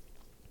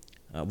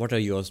 What are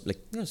yours,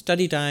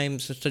 study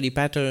times, study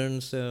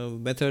patterns,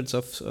 methods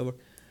of...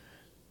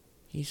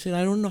 He said,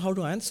 I don't know how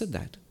to answer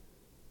that,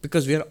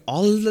 because we are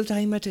all the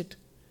time at it.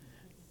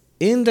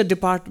 In the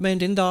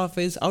department, in the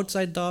office,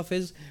 outside the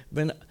office,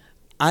 when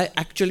I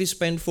actually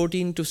spend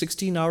 14 to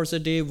 16 hours a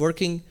day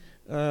working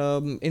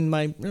in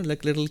my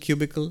little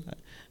cubicle.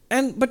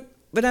 But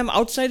when I'm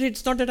outside,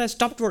 it's not that I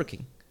stopped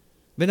working.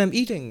 When I'm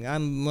eating,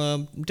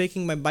 I'm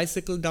taking my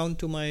bicycle down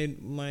to my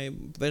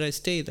where I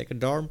stay, like a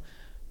dorm.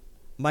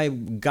 My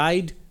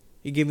guide,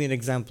 he gave me an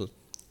example.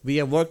 We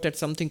have worked at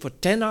something for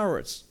 10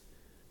 hours.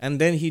 And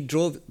then he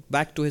drove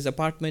back to his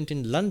apartment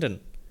in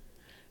London.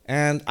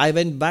 And I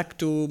went back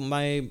to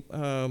my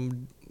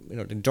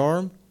the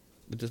dorm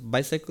with this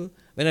bicycle.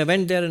 When I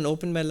went there and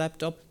opened my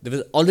laptop, there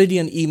was already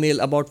an email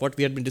about what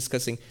we had been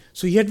discussing.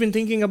 So he had been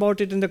thinking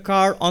about it in the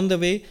car on the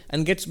way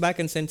and gets back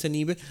and sends an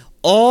email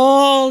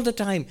all the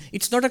time.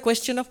 It's not a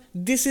question of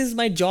this is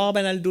my job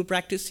and I'll do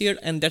practice here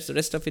and that's the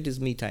rest of it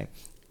is me time.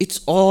 It's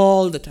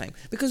all the time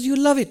because you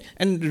love it.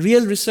 And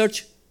real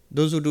research,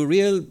 those who do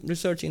real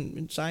research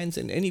in science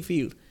in any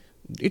field,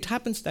 it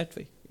happens that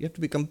way. You have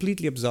to be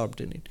completely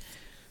absorbed in it.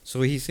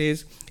 So he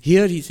says,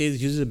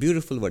 uses a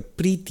beautiful word,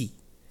 preeti.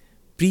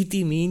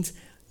 Preeti means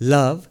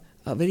love,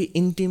 a very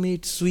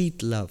intimate,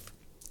 sweet love,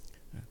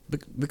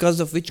 because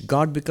of which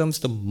God becomes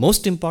the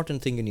most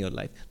important thing in your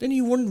life. Then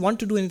you won't want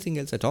to do anything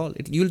else at all.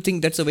 You'll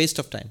think that's a waste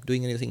of time,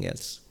 doing anything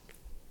else.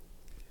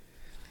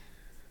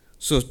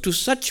 So to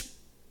such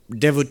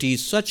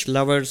devotees, such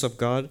lovers of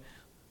God,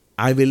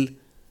 I will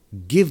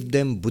give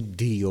them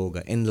buddhi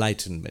yoga,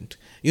 enlightenment.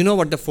 You know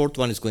what the fourth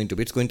one is going to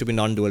be? It's going to be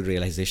non-dual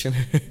realization.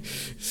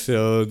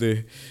 So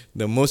the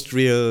most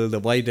real, the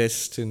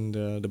widest, and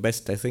the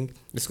best, I think,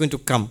 it's going to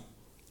come.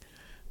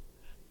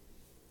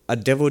 A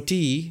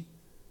devotee,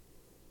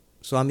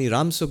 Swami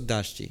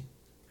Ramsukdas ji,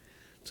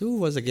 who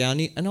was a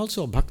jnani and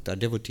also a bhakta,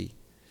 devotee.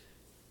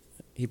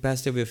 He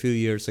passed away a few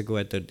years ago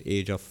at the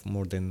age of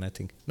more than, I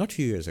think, not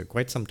few years ago,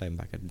 quite some time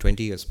back,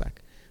 20 years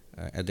back,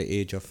 at the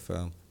age of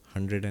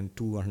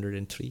 102,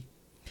 103.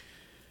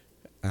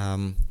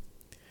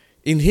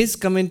 In his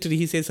commentary,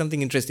 he says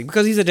something interesting,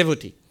 because he's a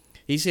devotee.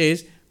 He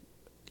says,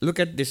 look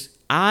at this,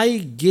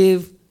 I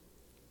give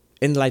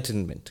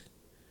enlightenment.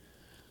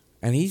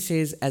 And he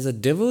says, as a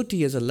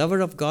devotee, as a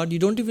lover of God, you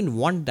don't even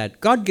want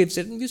that. God gives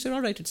it, and you say,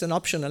 all right, it's an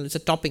optional, it's a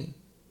topping.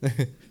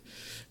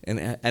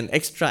 An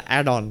extra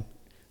add-on.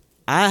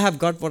 I have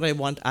got what I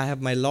want, I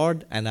have my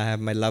Lord, and I have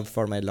my love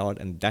for my Lord,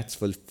 and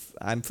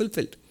I'm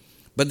fulfilled.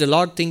 But the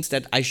Lord thinks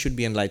that I should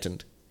be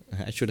enlightened.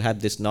 I should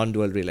have this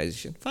non-dual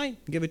realization. Fine,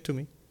 give it to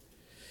me.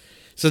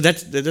 So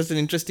that's an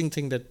interesting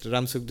thing that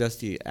Ramsukdas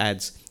ji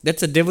adds.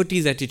 That's a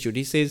devotee's attitude.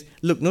 He says,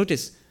 look,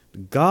 notice,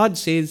 God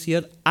says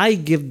here, I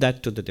give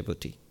that to the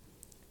devotee.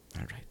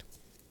 All right.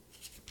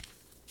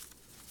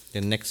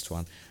 The next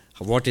one.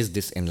 What is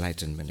this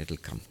enlightenment? It will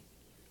come.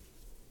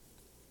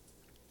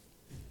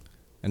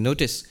 And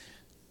notice,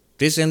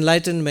 this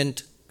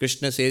enlightenment,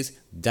 Krishna says,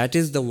 that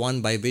is the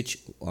one by which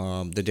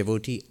the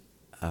devotee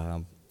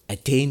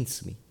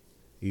attains me.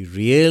 You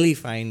really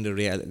find the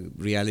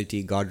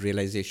reality, God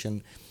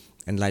realization,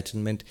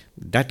 enlightenment.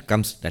 That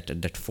comes at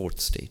that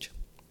fourth stage.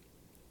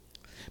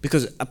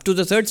 Because up to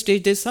the third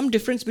stage, there's some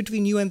difference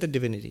between you and the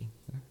divinity.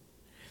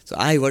 So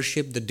I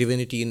worship the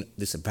divinity in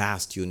this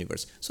vast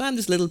universe. So I'm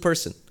this little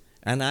person,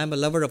 and I'm a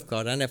lover of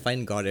God, and I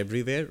find God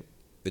everywhere,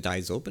 with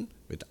eyes open,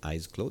 with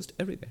eyes closed,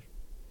 everywhere.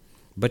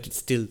 But it's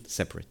still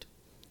separate.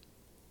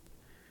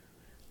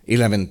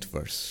 11th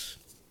verse.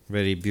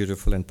 Very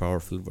beautiful and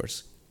powerful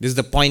verse. This is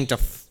the point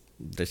of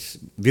this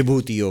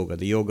Vibhuti Yoga,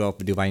 the yoga of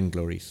divine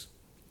glories.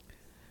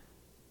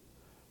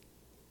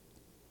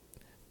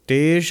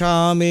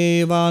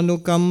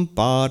 Teshamevānukam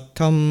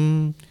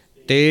pārtham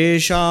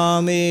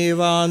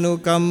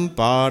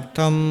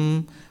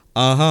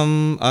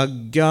aham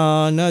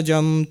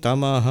ajñānajam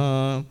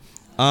tamaha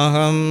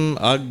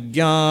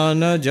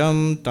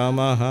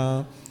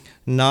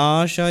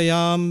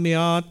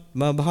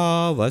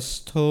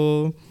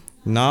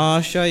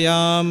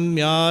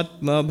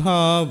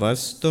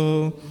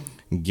nāśayāmyātmabhāvastho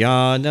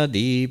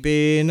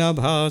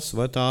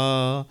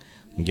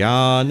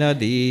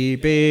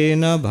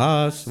jnānadīpena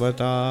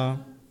bhāsvata.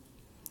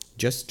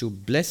 Just to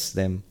bless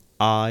them,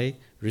 I,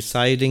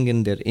 residing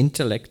in their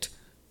intellect,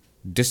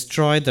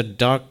 destroy the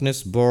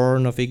darkness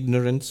born of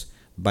ignorance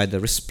by the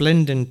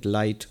resplendent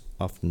light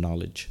of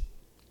knowledge.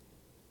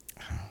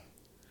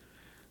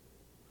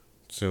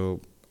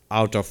 So,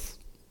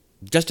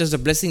 just as a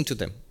blessing to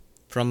them,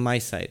 from my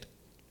side,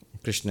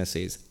 Krishna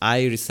says,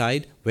 I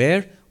reside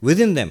where?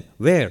 Within them.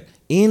 Where?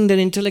 In their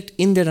intellect,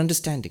 in their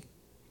understanding.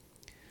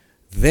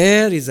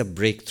 There is a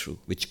breakthrough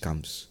which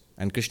comes.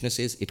 And Krishna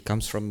says, it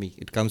comes from me.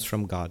 It comes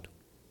from God.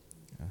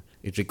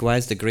 It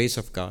requires the grace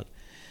of God.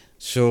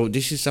 So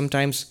this is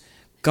sometimes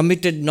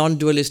committed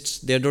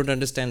non-dualists, they don't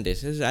understand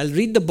this. I'll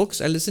read the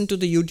books, I'll listen to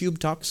the YouTube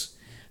talks,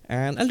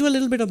 and I'll do a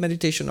little bit of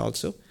meditation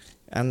also.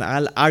 And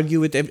I'll argue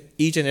with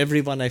each and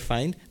every one I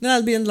find. Then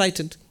I'll be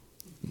enlightened.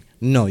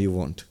 No, you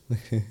won't.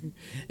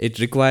 It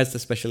requires the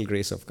special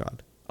grace of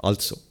God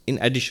also, in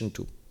addition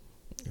to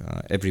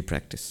every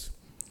practice.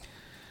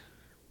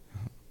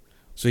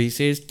 So he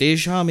says,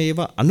 Tesham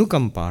eva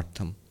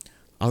anukampartham.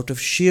 Out of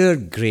sheer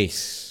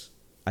grace,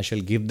 I shall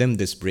give them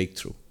this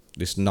breakthrough,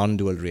 this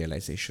non-dual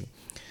realization.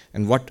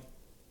 And what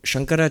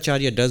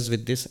Shankaracharya does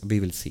with this, we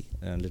will see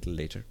a little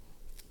later.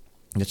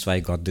 That's why I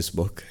got this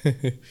book.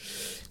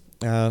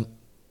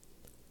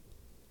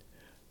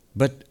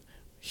 But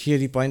here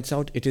he points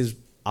out, it is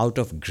out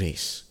of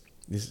grace.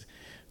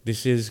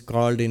 This is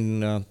called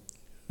in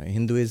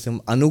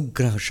Hinduism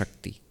Anugraha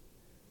Shakti,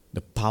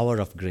 the power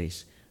of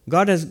grace.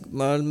 God has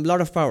a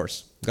lot of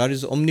powers. God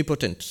is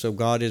omnipotent. So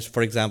God is,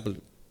 for example,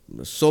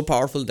 so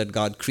powerful that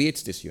God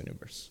creates this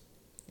universe.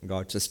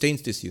 God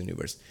sustains this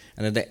universe.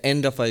 And at the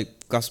end of a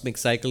cosmic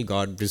cycle,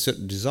 God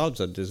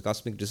dissolves it. There's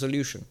cosmic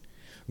dissolution.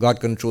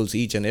 God controls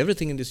each and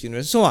everything in this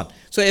universe, so on.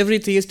 So every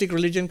theistic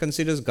religion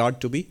considers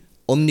God to be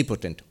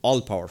omnipotent,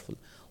 all-powerful.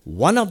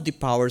 One of the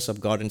powers of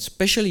God, and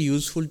especially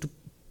useful to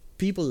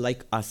people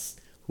like us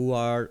who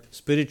are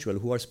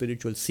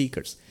spiritual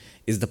seekers,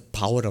 is the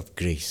power of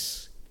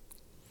grace.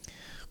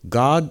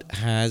 God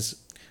has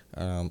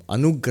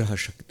anugraha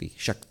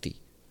shakti,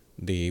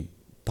 the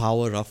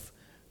power of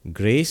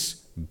grace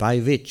by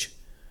which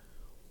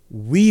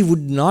we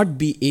would not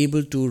be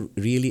able to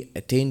really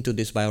attain to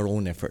this by our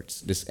own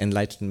efforts, this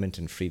enlightenment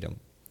and freedom.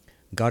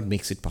 God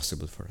makes it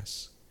possible for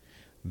us.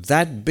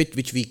 That bit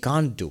which we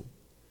can't do.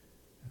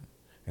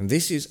 And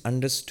this is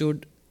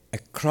understood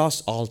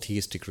across all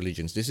theistic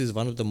religions. This is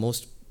one of the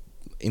most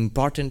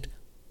important,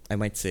 I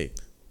might say,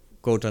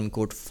 quote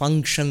unquote,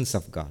 functions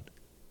of God,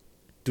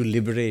 to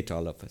liberate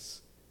all of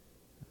us.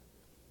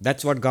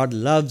 That's what God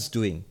loves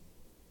doing.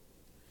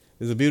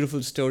 There's a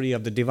beautiful story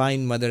of the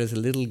Divine Mother as a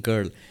little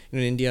girl. In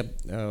India,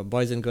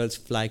 boys and girls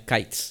fly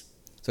kites.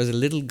 So there's a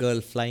little girl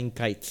flying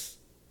kites.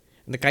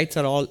 And the kites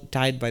are all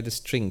tied by the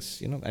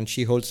strings, and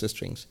she holds the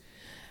strings.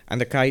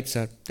 And the kites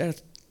there are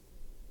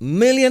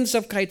millions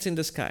of kites in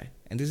the sky.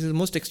 And this is the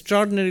most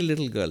extraordinary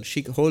little girl.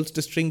 She holds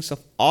the strings of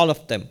all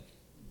of them.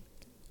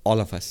 All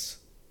of us.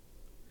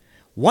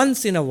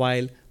 Once in a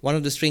while, one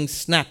of the strings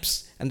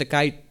snaps and the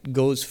kite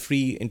goes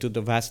free into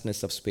the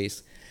vastness of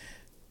space.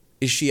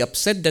 Is she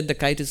upset that the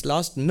kite is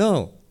lost?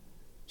 No.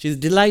 She's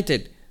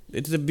delighted.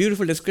 It's a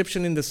beautiful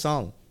description in the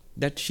song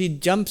that she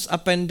jumps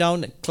up and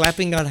down,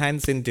 clapping her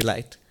hands in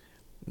delight.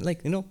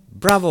 Like,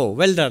 bravo,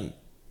 well done.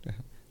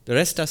 The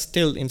rest are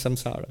still in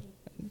samsara.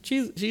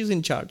 She's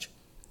in charge.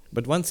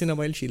 But once in a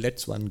while, she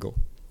lets one go.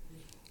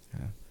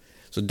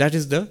 So that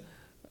is the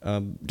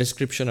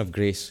description of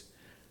grace.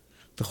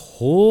 The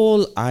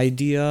whole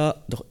idea,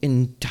 the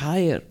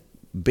entire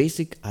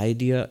basic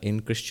idea in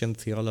Christian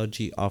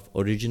theology of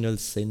original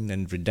sin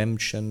and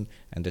redemption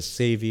and the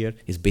Savior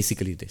is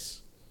basically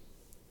this.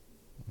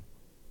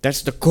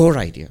 That's the core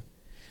idea.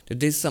 That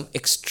there's some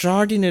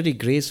extraordinary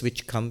grace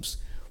which comes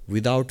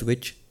without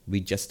which we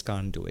just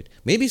can't do it.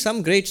 Maybe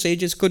some great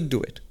sages could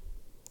do it.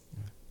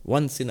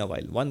 Once in a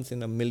while, once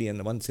in a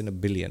million, once in a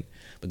billion.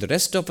 But the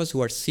rest of us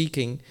who are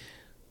seeking,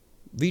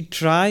 we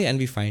try and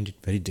we find it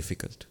very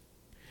difficult.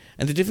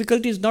 And the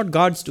difficulty is not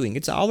God's doing,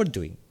 it's our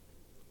doing.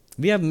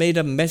 We have made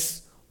a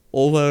mess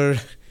over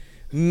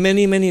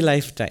many, many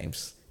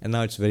lifetimes. And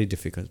now it's very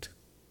difficult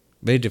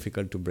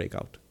to break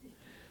out.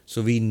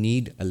 So we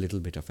need a little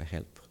bit of a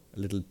help, a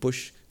little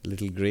push, a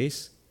little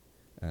grace,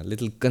 a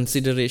little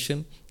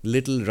consideration,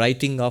 little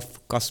writing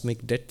off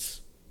cosmic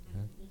debts.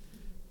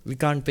 We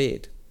can't pay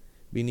it.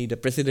 We need a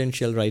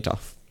presidential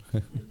write-off.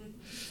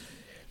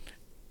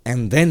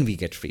 And then we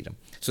get freedom.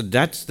 So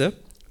that's the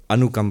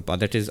anukampa.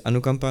 That is,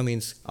 anukampa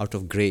means out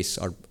of grace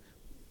or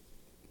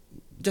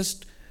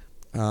just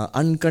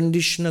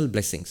unconditional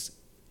blessings.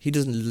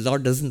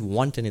 Lord doesn't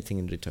want anything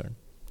in return.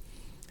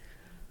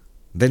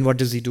 Then what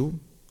does he do?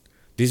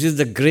 This is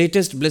the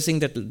greatest blessing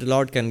that the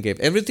Lord can give.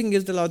 Everything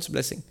is the Lord's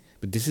blessing.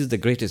 But this is the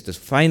greatest, the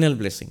final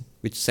blessing,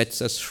 which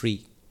sets us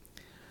free.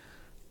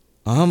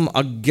 Aham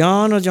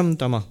ajnanajam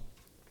tama.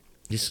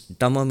 This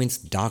tama means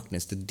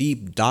darkness, the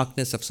deep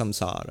darkness of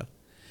samsara.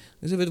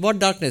 You say, with what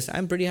darkness?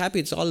 I'm pretty happy,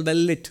 it's all well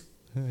lit.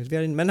 We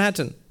are in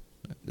Manhattan.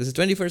 This is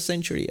 21st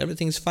century,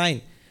 everything is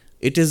fine.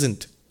 It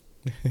isn't.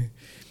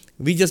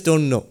 We just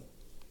don't know.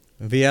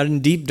 We are in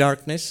deep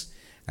darkness,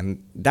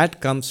 and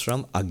that comes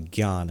from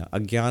ajnana.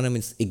 Ajnana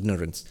means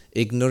ignorance.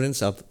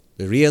 Ignorance of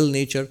the real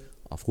nature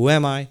of who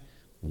am I,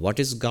 what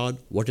is God,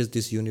 what is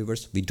this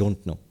universe, we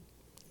don't know.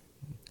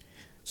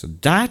 So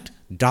that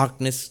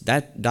darkness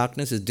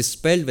is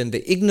dispelled when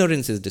the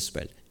ignorance is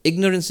dispelled.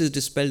 Ignorance is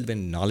dispelled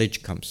when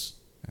knowledge comes,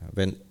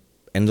 when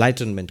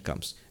enlightenment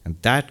comes.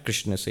 And that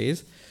Krishna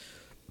says,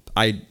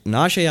 I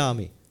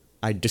nashayami,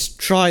 I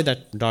destroy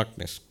that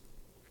darkness.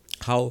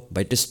 How?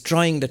 By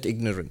destroying that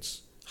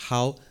ignorance.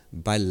 How?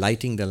 By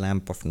lighting the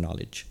lamp of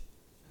knowledge.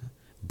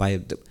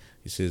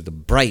 He says the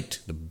bright,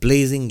 the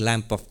blazing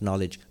lamp of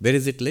knowledge. Where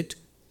is it lit?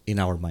 In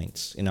our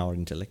minds, in our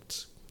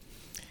intellects.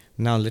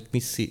 Now let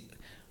me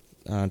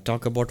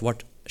talk about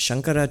what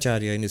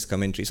Shankaracharya in his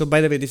commentary. So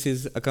by the way, this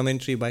is a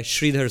commentary by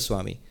Sridhar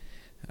Swami,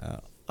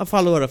 a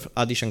follower of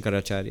Adi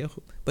Shankaracharya,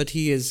 but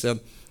he is,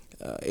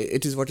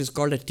 it is what is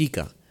called a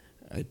tika.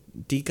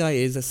 Tika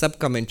is a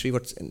sub-commentary,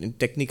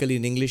 technically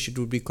in English it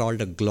would be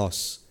called a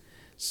gloss.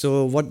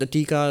 So what the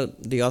tika,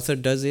 the author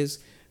does is,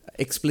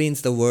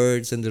 explains the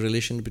words and the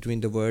relation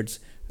between the words,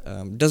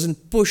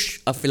 doesn't push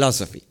a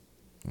philosophy.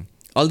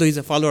 Although he's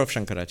a follower of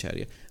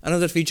Shankaracharya.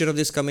 Another feature of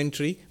this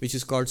commentary, which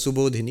is called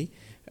Subodhini,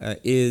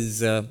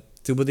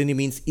 Subodhini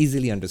means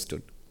easily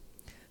understood.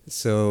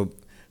 So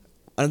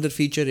another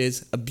feature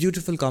is a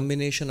beautiful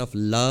combination of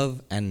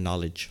love and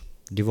knowledge,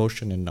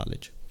 devotion and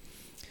knowledge.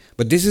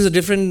 But this is a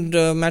different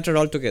matter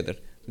altogether.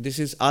 This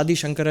is Adi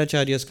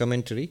Shankaracharya's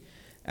commentary,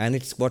 and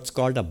it's what's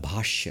called a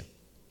bhashya.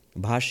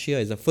 Bhashya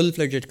is a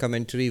full-fledged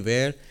commentary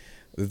where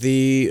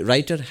the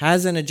writer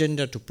has an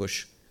agenda to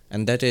push,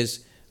 and that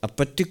is a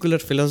particular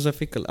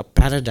philosophical, a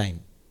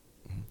paradigm.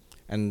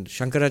 And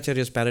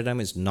Shankaracharya's paradigm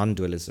is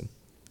non-dualism.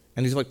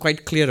 And he's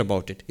quite clear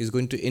about it. He's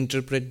going to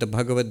interpret the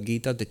Bhagavad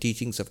Gita, the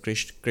teachings of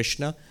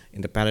Krishna,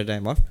 in the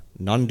paradigm of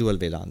non-dual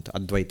Vedanta,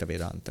 Advaita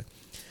Vedanta.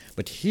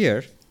 But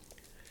here,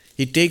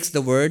 he takes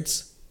the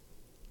words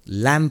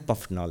lamp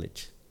of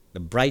knowledge, the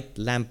bright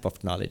lamp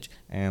of knowledge,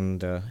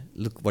 and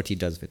look what he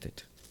does with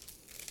it.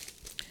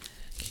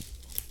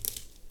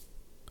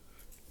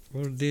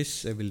 For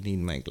this, I will need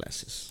my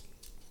glasses.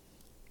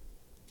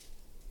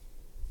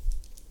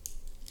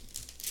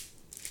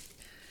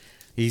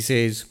 He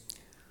says,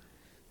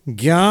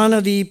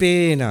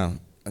 Jnanadipena.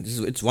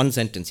 It's one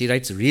sentence. He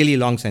writes really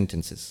long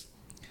sentences.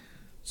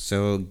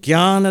 So,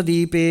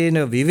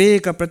 Jnanadipena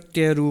viveka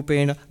pratyaya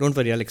rupena. Don't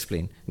worry, I'll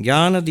explain.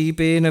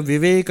 Jnanadipena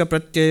viveka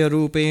pratyaya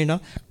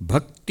rupena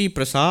bhakti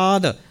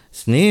prasada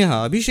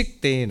sneha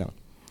abhishiktena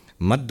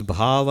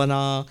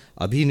madbhavana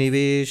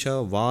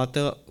abhinivesha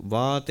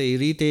vata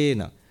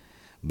iritena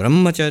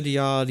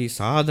brahmacharyadi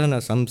sadhana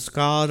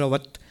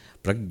samskaravat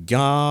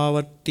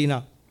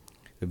prajnavartina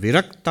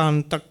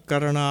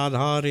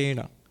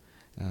viraktantakarnadharena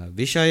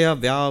vishaya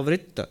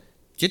vyavritta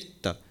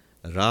chitta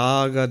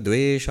raga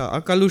dvesha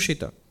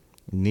akalushita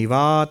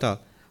nivata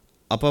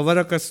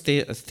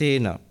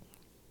apavarakasteena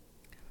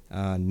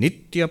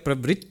nitya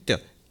pravritya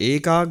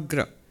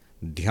ekagra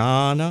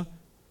dhyana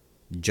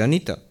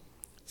janita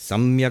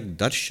samyak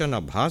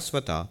darshana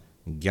bhasvata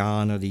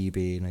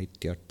jnanadipena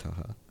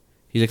ityarthaha.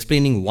 He's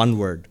explaining one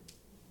word,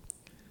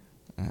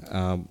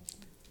 the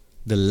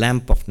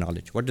lamp of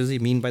knowledge. What does he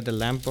mean by the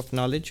lamp of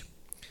knowledge?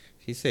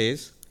 He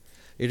says,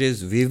 it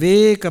is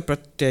viveka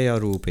pratyaya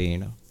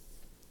rupena.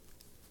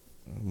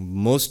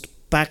 Most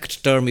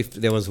packed term if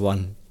there was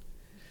one.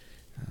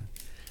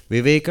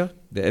 Viveka,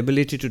 the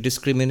ability to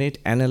discriminate,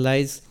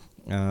 analyze,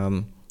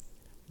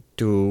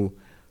 to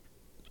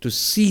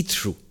see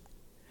through.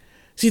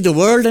 See, the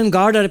world and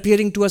God are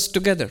appearing to us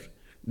together.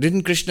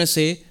 Didn't Krishna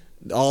say,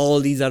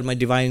 all these are my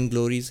divine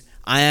glories?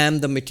 I am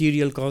the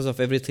material cause of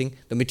everything.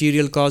 The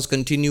material cause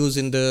continues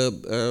in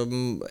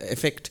the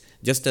effect,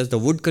 just as the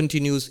wood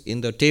continues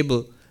in the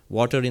table,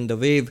 water in the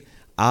wave.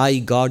 I,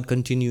 God,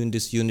 continue in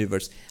this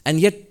universe. And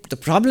yet, the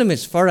problem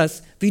is, for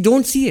us, we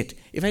don't see it.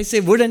 If I say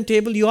wood and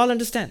table, you all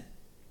understand.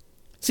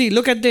 See,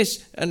 look at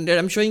this, and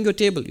I'm showing you a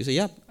table. You say,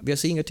 yeah, we are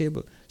seeing a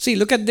table. See,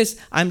 look at this,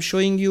 I'm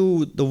showing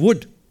you the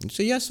wood. You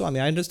say, yes,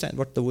 Swami, I understand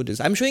what the wood is.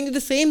 I'm showing you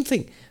the same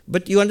thing,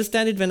 but you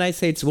understand it when I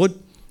say it's wood.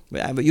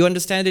 You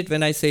understand it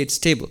when I say it's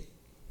table.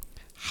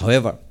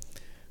 However,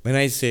 when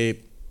I say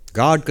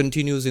God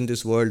continues in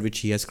this world which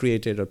He has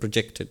created or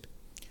projected,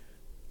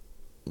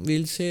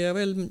 we'll say,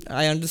 well,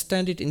 I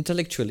understand it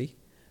intellectually,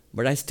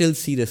 but I still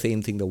see the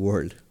same thing, the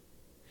world.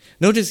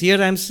 Notice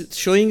here I'm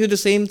showing you the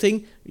same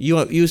thing.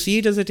 You see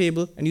it as a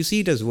table and you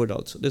see it as wood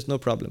also. There's no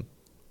problem.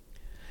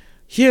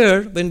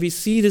 Here, when we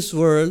see this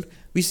world,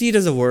 we see it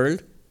as a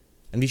world,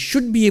 and we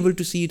should be able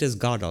to see it as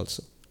God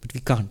also. But we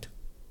can't.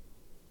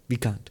 We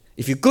can't.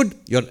 If you could,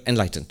 you're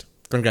enlightened.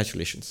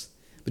 Congratulations.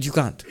 But you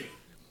can't.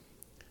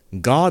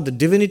 God, the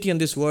divinity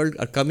and this world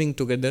are coming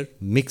together,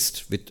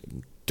 mixed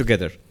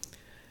together.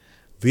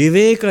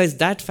 Viveka is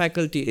that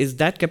faculty, is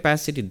that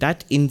capacity,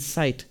 that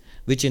insight,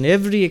 which in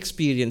every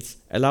experience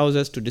allows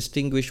us to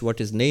distinguish what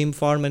is name,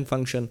 form and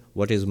function,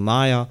 what is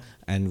Maya,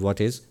 and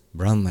what is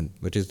Brahman,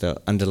 which is the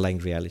underlying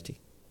reality.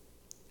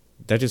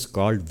 That is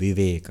called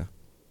Viveka,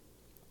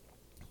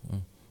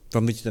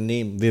 from which the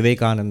name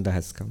Vivekananda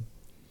has come.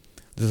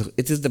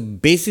 It is the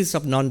basis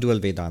of non-dual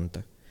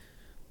Vedanta.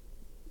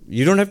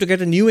 You don't have to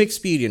get a new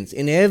experience.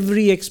 In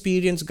every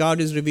experience, God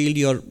is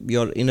revealed,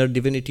 your inner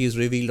divinity is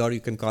revealed, or you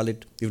can call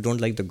it, if you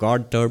don't like the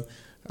God term,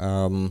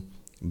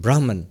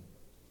 Brahman.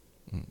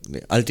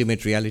 The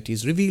ultimate reality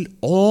is revealed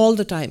all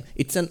the time.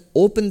 It's an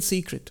open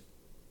secret.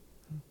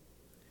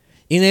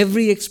 In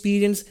every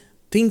experience,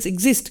 things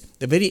exist.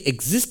 The very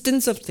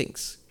existence of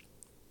things.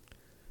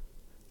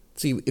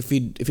 See, if we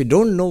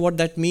don't know what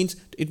that means,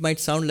 it might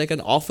sound like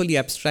an awfully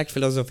abstract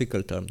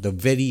philosophical term. The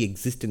very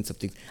existence of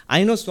things.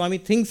 I know, Swami,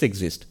 things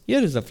exist.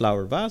 Here is a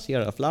flower vase,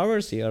 here are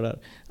flowers,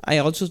 I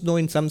also know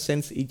in some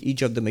sense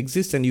each of them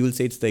exists, and you will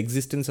say it's the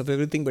existence of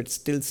everything, but it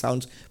still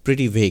sounds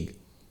pretty vague.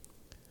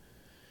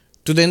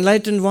 To the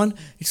enlightened one,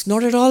 it's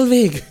not at all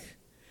vague.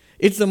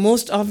 It's the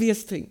most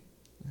obvious thing.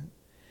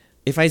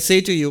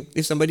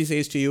 If somebody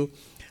says to you,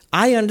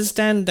 I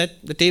understand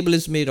that the table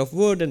is made of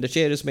wood and the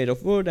chair is made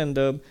of wood and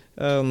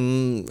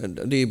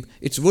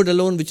it's wood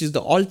alone which is the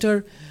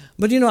altar.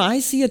 But I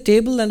see a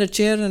table and a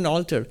chair and an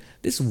altar.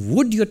 This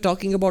wood you're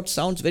talking about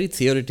sounds very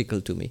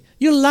theoretical to me.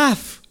 You'll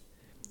laugh.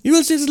 You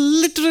will say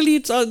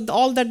it's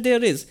all that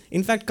there is.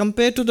 In fact,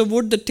 compared to the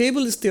wood, the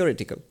table is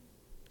theoretical.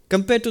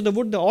 Compared to the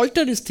wood, the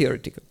altar is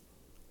theoretical.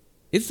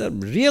 It's a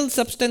real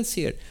substance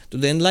here. To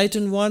the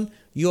enlightened one,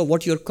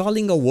 what you're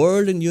calling a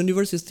world and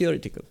universe is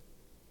theoretical.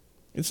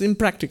 It's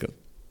impractical.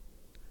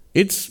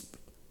 It's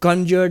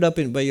conjured up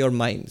by your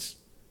minds.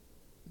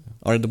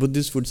 Or the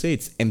Buddhists would say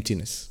it's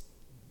emptiness.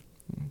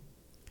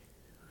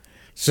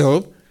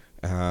 So,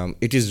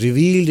 it is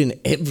revealed in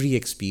every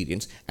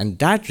experience, and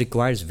that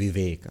requires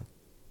viveka.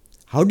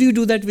 How do you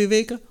do that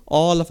viveka?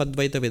 All of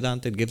Advaita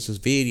Vedanta gives us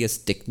various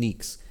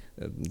techniques.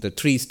 The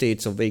 3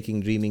 states of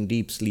waking, dreaming,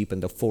 deep sleep,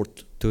 and the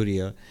 4th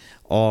turiya,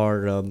 or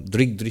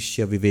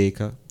drigdrishya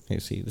viveka, you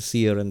see, the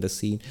seer and the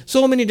seen.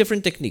 So many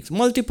different techniques,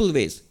 multiple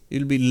ways.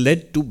 You'll be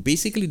led to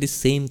basically the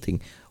same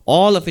thing.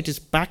 All of it is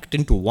packed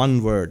into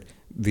one word,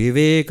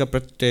 viveka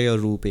pratyaya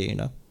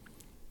rupena.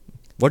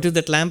 What is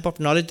that lamp of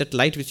knowledge, that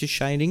light which is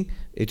shining?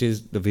 It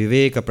is the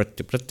viveka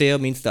pratyaya. Pratyaya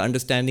means the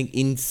understanding,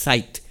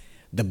 insight,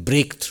 the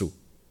breakthrough,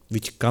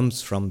 which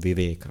comes from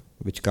viveka,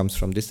 which comes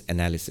from this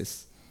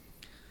analysis.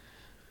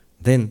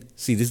 Then,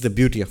 see, this is the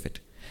beauty of it.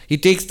 He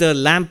takes the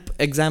lamp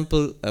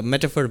example,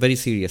 metaphor very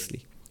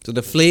seriously. So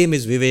the flame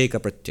is viveka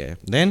pratyaya.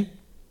 Then,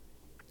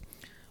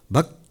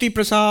 bhakti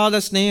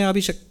prasada sneha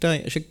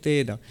abhishaktena.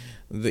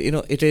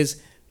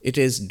 It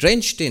is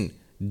drenched in,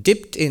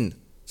 dipped in.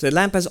 So the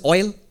lamp has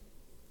oil,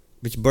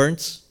 which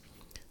burns.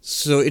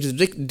 So it is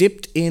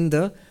dipped in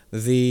the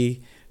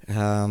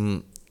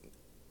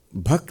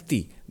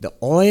bhakti, the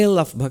oil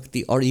of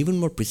bhakti, or even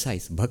more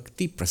precise,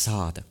 bhakti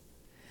prasada.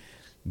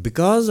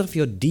 Because of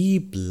your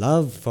deep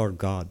love for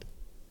God,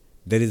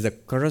 there is a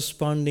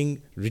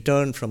corresponding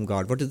return from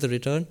God. What is the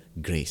return?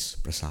 Grace,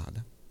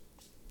 prasada.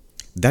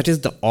 That is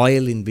the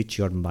oil in which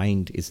your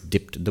mind is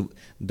dipped.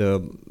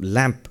 The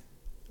lamp,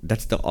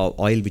 that's the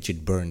oil which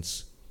it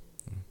burns.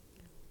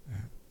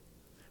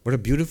 What a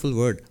beautiful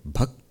word,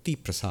 bhakti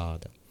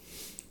prasada.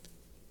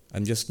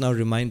 I'm just now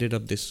reminded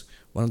of this.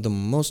 One of the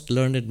most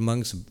learned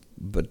monks,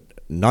 but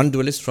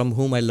non-dualist, from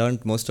whom I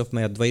learned most of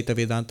my Advaita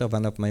Vedanta,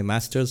 one of my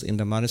masters in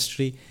the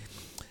monastery.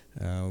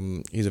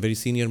 He's a very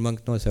senior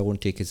monk now, so I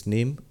won't take his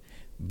name.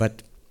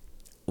 But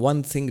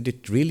one thing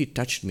that really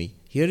touched me,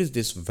 here is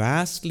this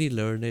vastly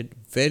learned,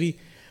 very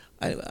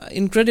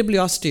incredibly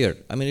austere.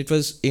 I mean, it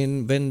was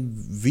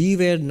when we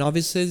were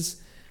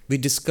novices, we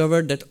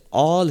discovered that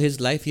all his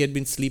life he had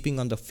been sleeping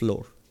on the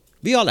floor.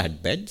 We all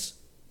had beds.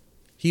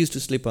 He used to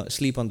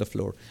sleep on the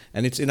floor.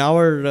 And it's in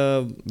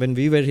our, when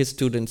we were his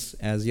students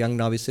as young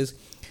novices,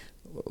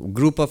 a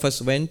group of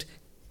us went,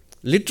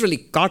 literally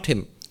caught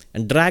him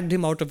and dragged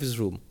him out of his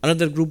room.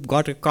 Another group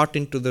got a cot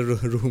into the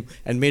room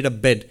and made a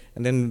bed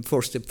and then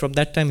forced him. From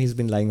that time, he's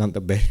been lying on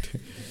the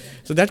bed.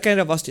 So that kind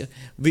of austere.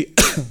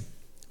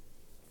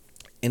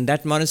 In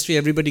that monastery,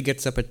 everybody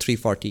gets up at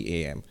 3:40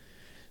 a.m.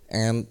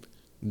 And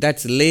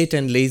that's late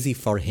and lazy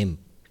for him.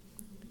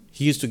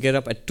 He used to get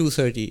up at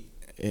 2:30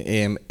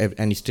 a.m.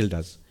 and he still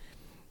does.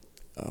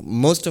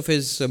 Most of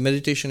his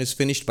meditation is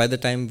finished by the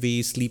time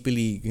we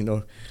sleepily,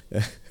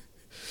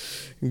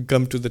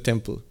 come to the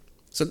temple.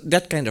 So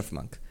that kind of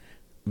monk.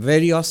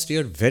 Very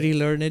austere, very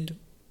learned.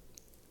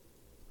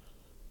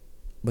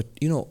 But,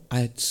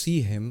 I'd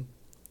see him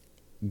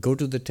go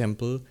to the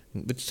temple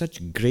with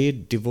such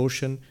great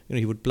devotion.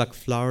 He would pluck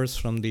flowers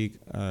from the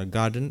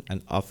garden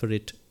and offer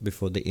it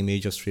before the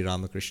image of Sri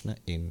Ramakrishna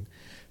in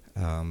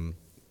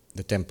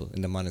the temple,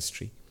 in the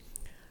monastery.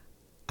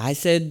 I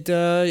said,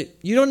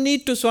 you don't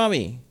need to,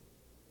 Swami.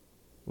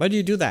 Why do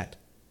you do that?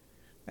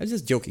 I was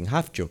just joking,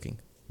 half joking.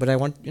 But I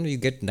want, you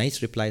get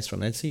nice replies from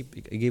him. And see,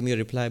 he gave me a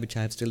reply which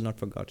I have still not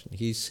forgotten.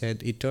 He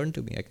said, he turned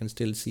to me, I can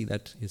still see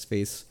that, his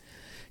face.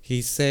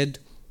 He said,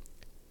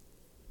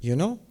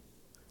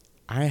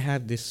 I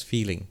have this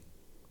feeling.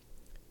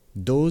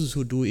 Those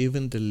who do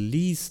even the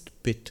least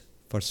bit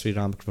for Sri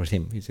Ramakrishna, for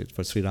him, he said,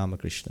 for Sri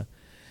Ramakrishna,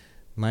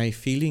 my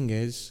feeling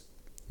is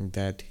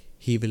that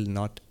he will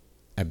not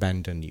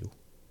abandon you.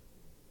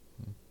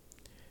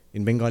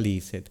 In Bengali, he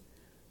said,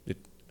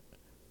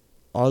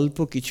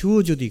 Alpo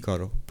kichu jodi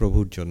karo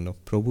Prabhur jonno,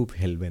 Prabhu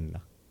helben na.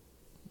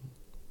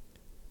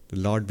 The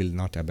Lord will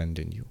not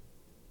abandon you.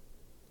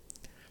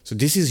 So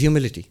this is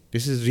humility.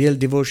 This is real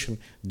devotion.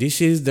 This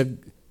is the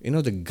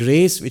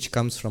grace which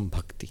comes from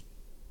bhakti.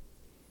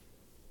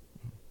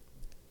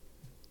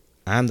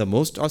 I am the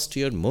most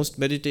austere, most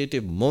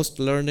meditative, most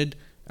learned,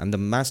 and the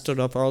master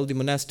of all the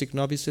monastic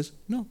novices.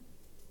 No,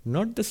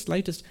 not the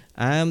slightest.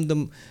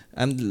 I'm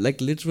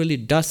like literally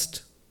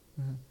dust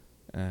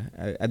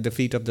at the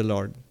feet of the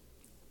Lord.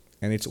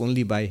 And it's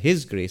only by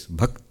His grace,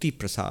 bhakti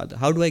prasad.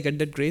 How do I get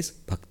that grace?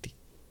 Bhakti.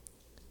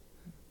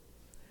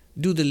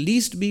 Do the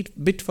least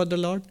bit for the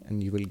Lord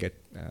and you will get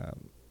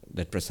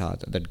that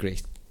prasad, that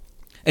grace.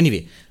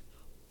 Anyway,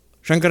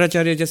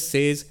 Shankaracharya just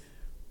says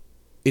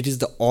it is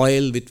the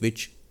oil with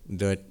which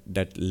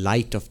that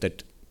light of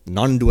that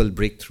non-dual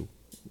breakthrough,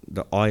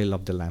 the oil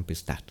of the lamp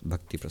is that,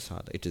 bhakti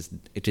prasad. It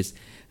is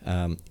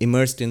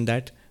immersed in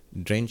that,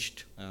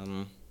 drenched.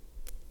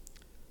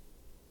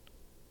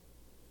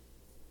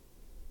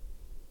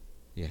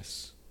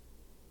 Yes.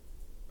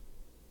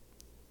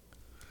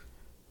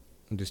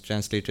 This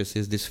translator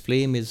says this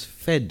flame is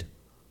fed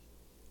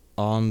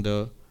on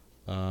the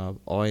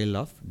oil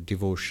of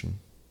devotion.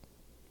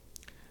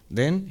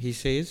 Then he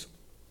says,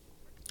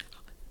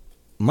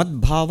 Mad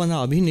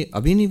bhavana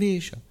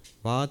abhinivesha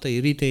vata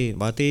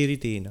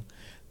eritena.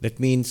 That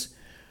means,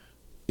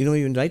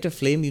 you light a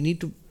flame, you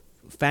need to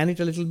fan it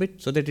a little bit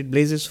so that it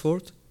blazes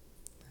forth.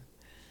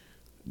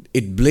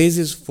 it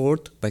blazes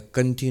forth by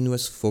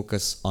continuous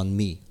focus on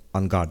me,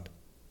 on God.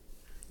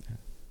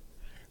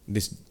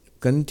 This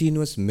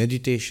continuous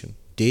meditation,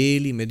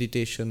 daily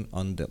meditation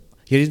on the...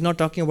 Here he's not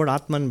talking about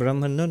Atman,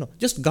 Brahman, no.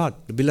 Just God,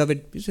 the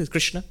beloved, this is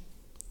Krishna.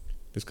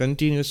 This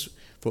continuous...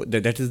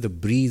 That is the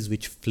breeze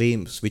which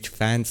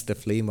fans the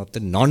flame of the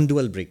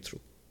non-dual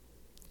breakthrough.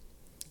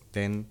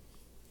 Then,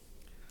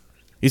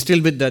 he's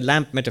still with the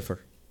lamp metaphor.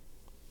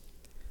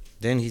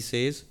 Then he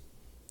says,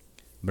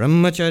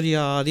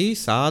 Brahmacharya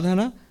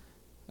sadhana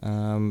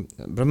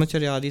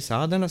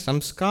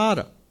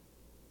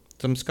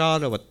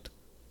samskaravat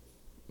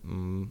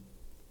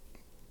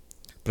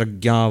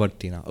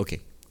prajnavartina. Okay.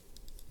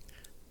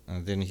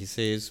 Then he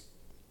says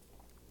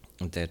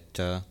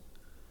that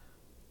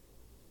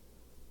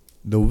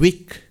the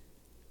wick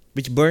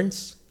which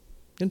burns,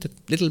 the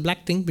little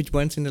black thing which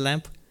burns in the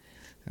lamp,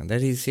 and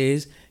that he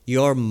says,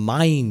 your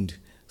mind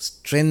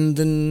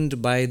strengthened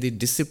by the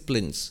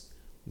disciplines,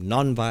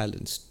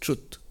 non-violence,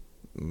 truth,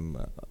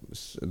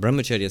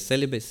 brahmacharya,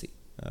 celibacy,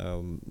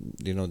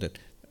 that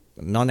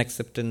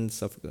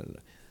non-acceptance of,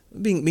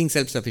 being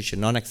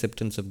self-sufficient,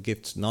 non-acceptance of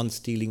gifts,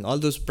 non-stealing, all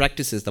those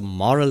practices, the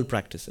moral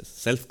practices,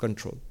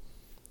 self-control.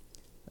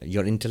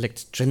 Your intellect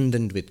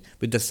strengthened with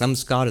the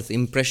samskaras,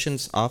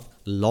 impressions of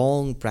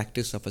long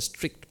practice of a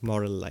strict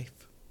moral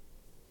life.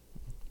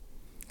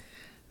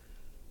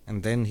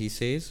 And then he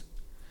says,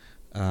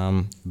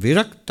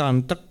 virakta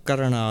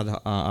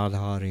antakarana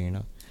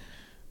adharena,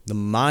 the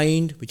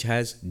mind which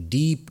has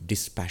deep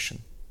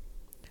dispassion.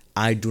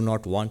 I do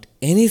not want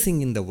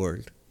anything in the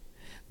world.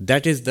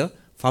 That is the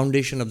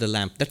foundation of the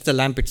lamp. That's the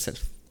lamp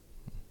itself.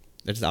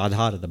 That's the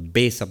adhara, the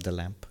base of the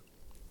lamp.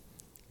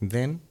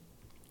 Then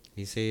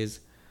he says,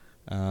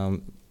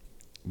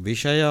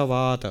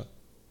 Vishayavata.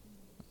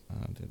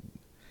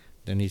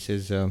 Then he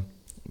says,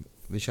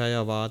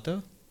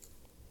 Vishayavata.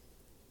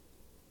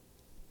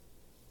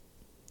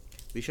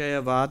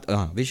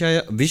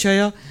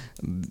 Vishaya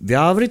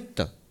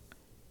vyavritta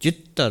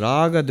chitta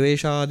raga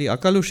dveshadi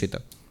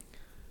akalushita.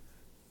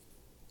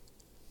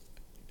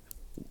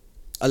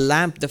 A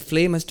lamp, the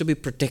flame has to be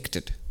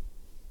protected.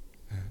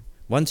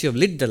 Once you have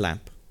lit the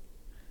lamp,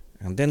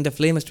 and then the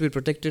flame has to be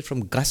protected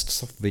from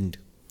gusts of wind.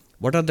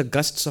 What are the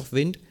gusts of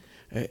wind?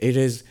 It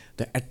is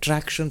the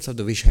attractions of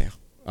the Vishaya,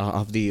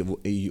 of the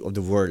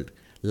world,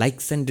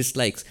 likes and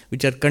dislikes,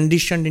 which are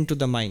conditioned into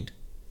the mind.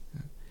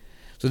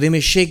 So they may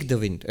shake the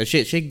wind,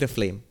 shake the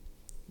flame.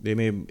 They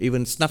may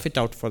even snuff it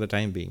out for the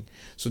time being.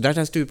 So that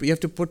has to, you have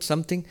to put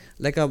something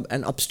like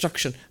an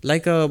obstruction,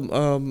 like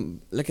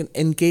an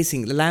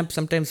encasing. The lamp,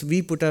 sometimes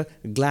we put a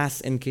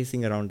glass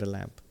encasing around the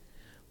lamp.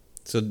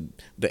 So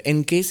the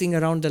encasing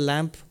around the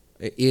lamp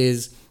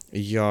is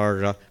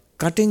your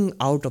cutting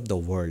out of the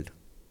world,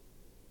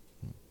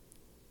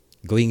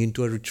 going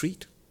into a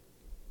retreat,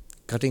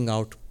 cutting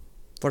out.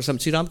 For some,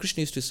 Sri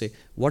Ramakrishna used to say,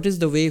 what is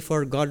the way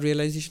for God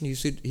realization?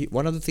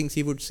 One of the things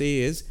he would say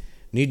is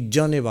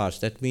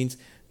nijjanevas. That means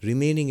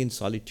remaining in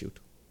solitude.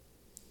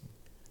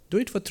 Do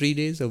it for 3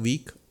 days, a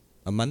week,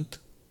 a month,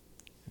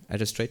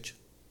 at a stretch.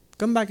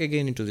 Come back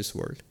again into this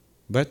world,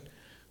 but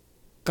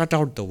cut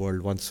out the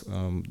world once.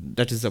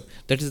 That is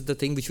the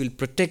thing which will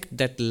protect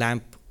that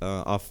lamp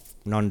of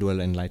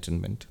non-dual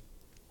enlightenment.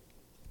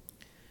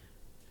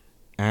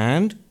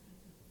 And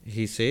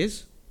he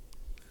says,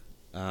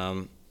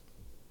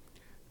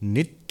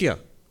 Nitya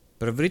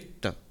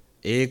pravritta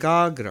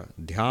ekagra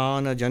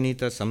dhyana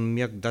janita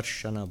samyak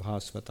darshana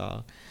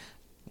bhasvata.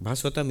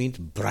 Bhasvata means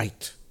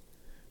bright.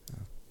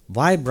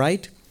 Why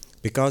bright?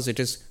 Because it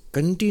is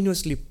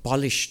continuously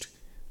polished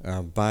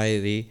by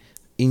the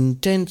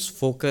intense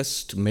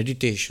focused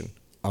meditation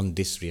on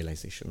this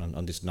realization,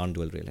 on this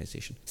non-dual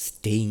realization,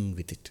 staying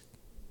with it.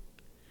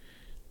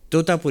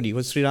 Totapuri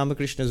was Sri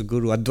Ramakrishna's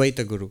guru,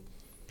 Advaita guru.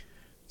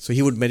 So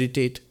he would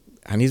meditate,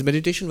 and his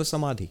meditation was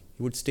samadhi.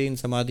 He would stay in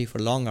samadhi for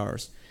long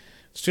hours.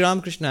 Sri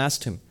Ramakrishna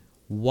asked him,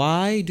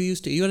 why do you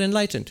stay? You are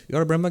enlightened. You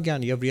are a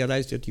Brahmagyan. You have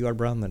realized that you are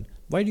Brahman.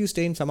 Why do you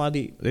stay in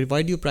samadhi?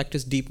 Why do you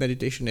practice deep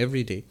meditation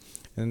every day?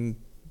 And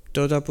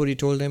Totapuri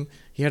told him,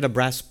 he had a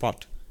brass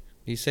pot.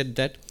 He said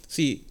that,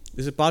 see,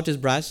 this pot is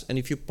brass, and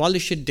if you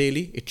polish it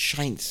daily, it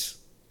shines.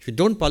 If you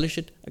don't polish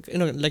it,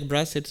 like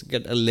brass,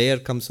 a layer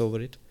comes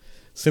over it.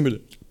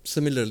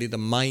 Similarly, the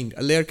mind,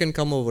 a layer can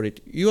come over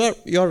it.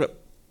 Your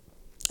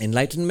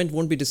enlightenment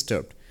won't be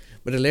disturbed,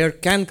 but a layer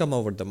can come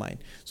over the mind.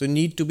 So you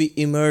need to be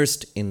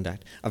immersed in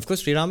that. Of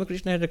course, Sri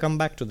Ramakrishna had to come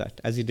back to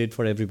that, as he did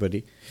for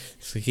everybody.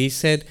 So he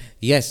said,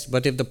 yes,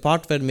 but if the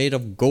pot were made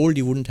of gold,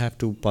 you wouldn't have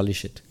to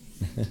polish it.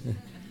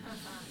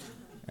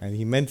 And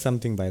he meant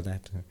something by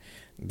that.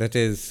 That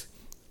is,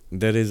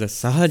 there is a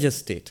sahaja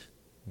state,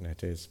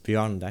 that is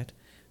beyond that,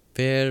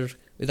 where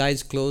with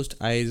eyes closed,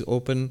 eyes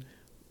open,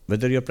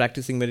 whether you're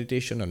practicing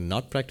meditation or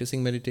not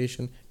practicing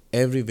meditation,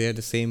 everywhere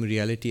the same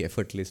reality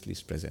effortlessly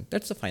is present.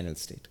 That's the final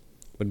state.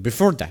 But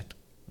before that,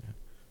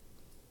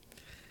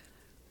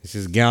 this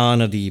is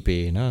Jnana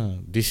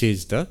Deepena. This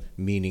is the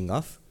meaning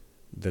of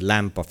the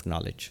lamp of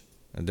knowledge,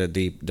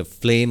 the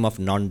flame of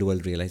non-dual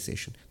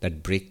realization,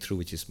 that breakthrough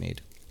which is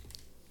made.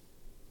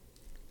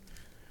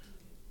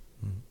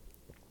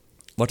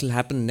 what will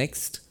happen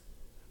next?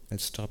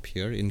 Let's stop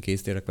here in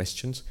case there are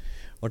questions.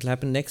 What will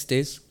happen next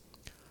is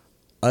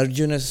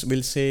Arjuna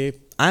will say,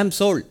 I'm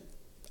sold.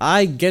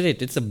 I get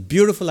it. It's a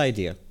beautiful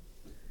idea.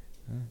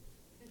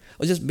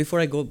 Or just before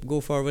I go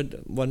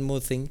forward, one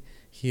more thing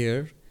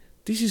here.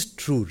 This is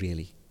true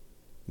really.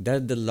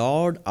 That the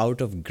Lord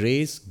out of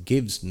grace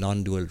gives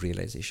non-dual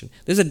realization.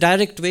 There's a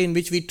direct way in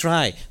which we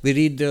try. We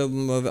read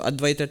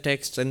Advaita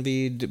texts and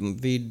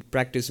we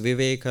practice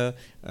Viveka.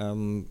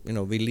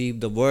 We leave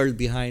the world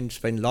behind,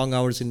 spend long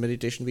hours in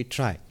meditation, we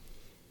try.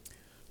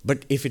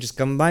 But if it is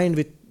combined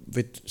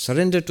with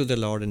surrender to the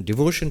Lord and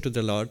devotion to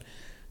the Lord,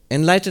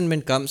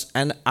 enlightenment comes.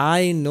 And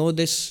I know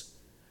this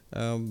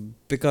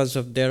because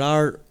there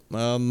are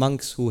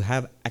monks who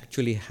have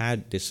actually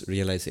had this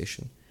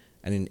realization.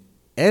 And in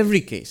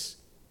every case,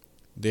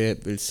 they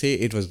will say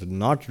it was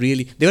not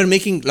really, they were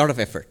making a lot of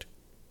effort.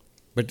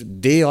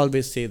 But they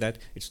always say that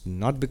it's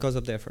not because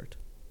of the effort.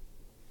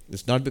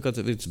 It's not because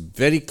of it. It's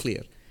very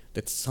clear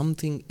that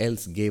something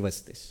else gave us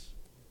this.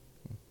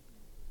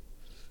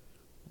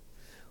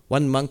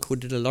 One monk who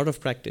did a lot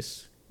of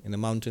practice in the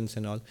mountains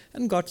and all,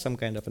 and got some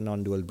kind of a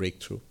non-dual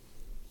breakthrough.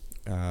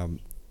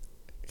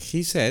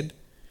 He said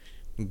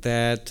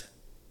that,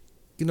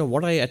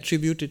 what I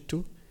attribute it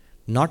to,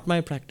 not my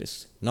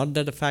practice, not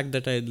that the fact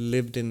that I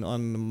lived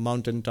on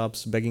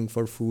mountaintops begging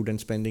for food and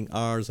spending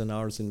hours and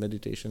hours in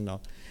meditation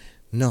now.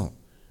 No,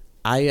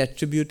 I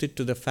attribute it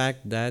to the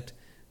fact that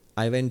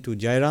I went to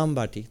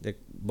Jairambati, the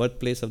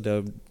birthplace of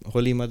the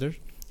Holy Mother,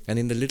 and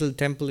in the little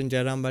temple in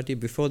Jairambati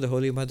before the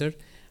Holy Mother,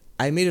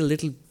 I made a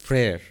little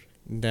prayer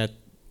that,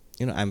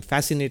 I'm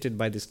fascinated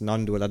by this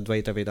non-dual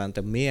Advaita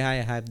Vedanta. May I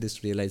have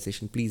this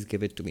realization? Please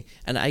give it to me.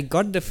 And I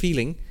got the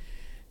feeling,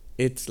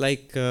 it's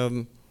like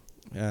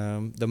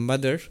the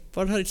mother,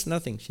 for her it's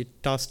nothing. She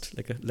tossed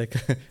like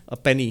a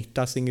penny,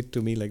 tossing it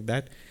to me like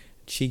that.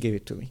 She gave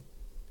it to me.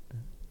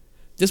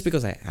 Just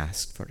because I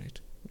asked for it.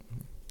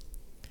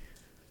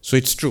 So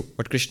it's true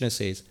what Krishna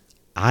says,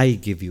 I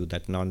give you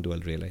that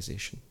non-dual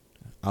realization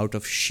out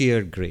of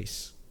sheer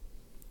grace.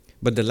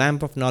 But the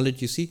lamp of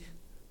knowledge, you see,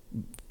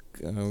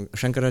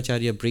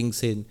 Shankaracharya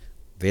brings in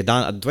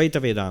Advaita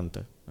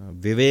Vedanta,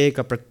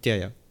 Viveka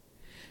Pratyaya.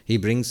 He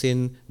brings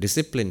in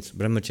disciplines,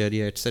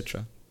 Brahmacharya,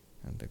 etc.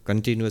 And the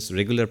continuous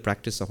regular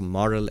practice of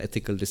moral,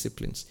 ethical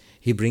disciplines.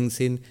 He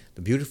brings in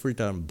the beautiful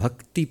term,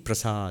 Bhakti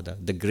Prasada,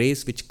 the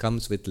grace which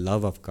comes with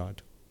love of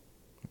God.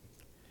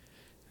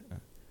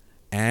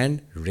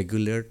 And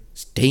regular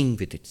staying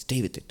with it,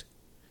 stay with it.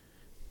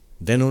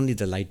 Then only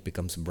the light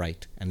becomes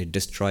bright and it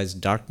destroys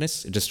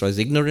darkness, it destroys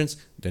ignorance,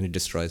 then it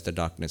destroys the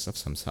darkness of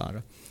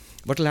samsara.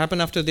 What will happen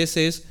after this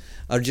is,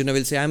 Arjuna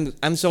will say,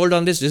 I'm sold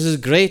on this is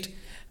great.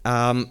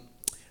 Can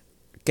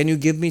you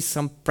give me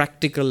some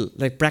practical,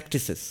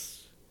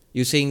 practices?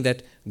 You're saying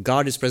that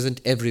God is present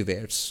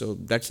everywhere, so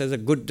that's a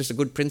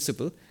good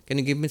principle. Can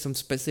you give me some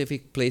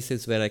specific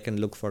places where I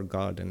can look for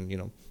God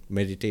and,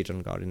 meditate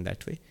on God in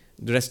that way?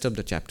 The rest of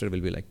the chapter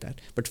will be like that.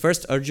 But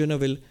first, Arjuna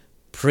will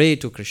pray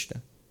to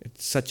Krishna.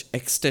 It's such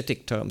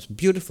ecstatic terms,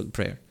 beautiful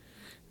prayer.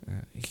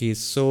 He is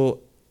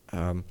so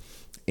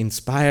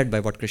inspired by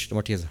what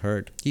he has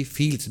heard. He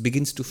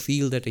begins to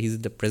feel that he is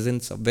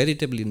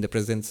veritably in the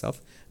presence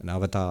of an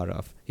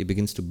avatar he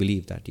begins to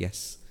believe that,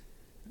 yes.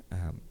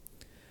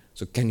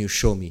 So can you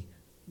show me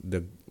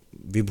the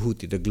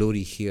vibhuti, the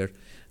glory here?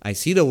 I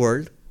see the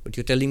world, but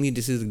you're telling me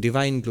this is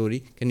divine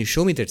glory. Can you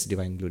show me that's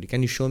divine glory?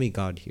 Can you show me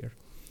God here?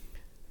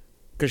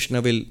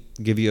 Krishna will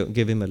give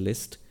him a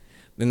list.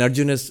 Then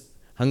Arjuna's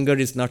hunger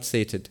is not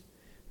sated.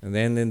 And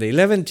then in the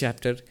 11th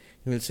chapter,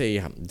 he will say,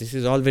 yeah, this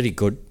is all very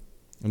good.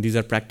 And these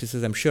are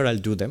practices, I'm sure I'll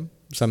do them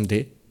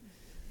someday.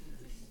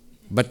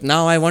 But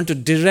now I want to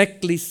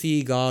directly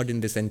see God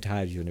in this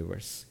entire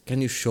universe.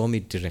 Can you show me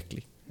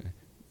directly?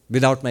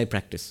 Without my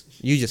practice.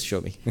 You just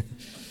show me.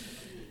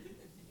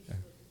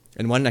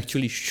 And one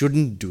actually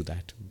shouldn't do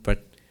that.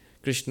 But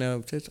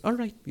Krishna says, all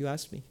right, you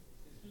asked me.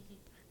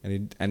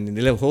 And in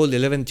the whole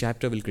 11th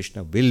chapter,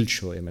 Krishna will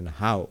show him and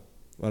how.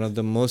 One of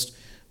the most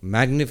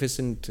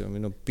magnificent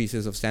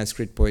pieces of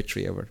Sanskrit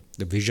poetry ever,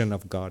 the vision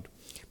of God.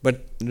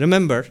 But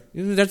remember,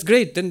 that's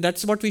great, then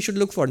that's what we should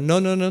look for. No.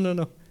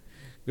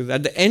 Because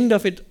at the end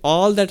of it,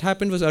 all that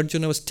happened was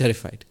Arjuna was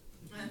terrified.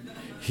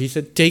 He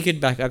said, take it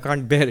back, I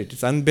can't bear it,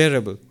 it's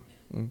unbearable.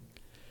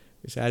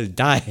 He said, I'll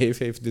die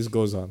if this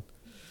goes on.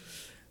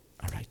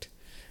 All right.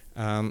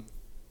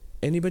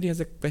 Anybody has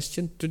a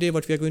question? Today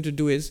what we are going to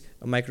do is,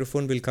 a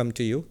microphone will come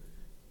to you.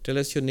 Tell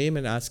us your name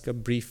and ask a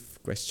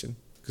brief question.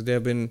 Because there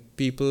have been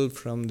people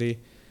from the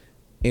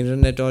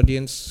internet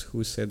audience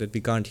who said that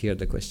we can't hear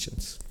the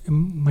questions.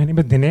 My name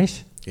is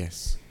Dinesh.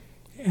 Yes.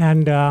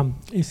 And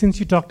since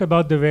you talked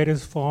about the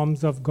various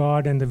forms of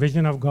God and the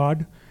vision of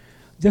God,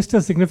 just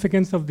the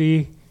significance of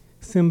the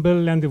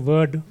symbol and the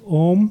word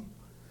Om,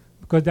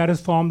 because that is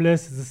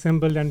formless, it's a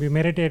symbol and we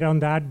meditate on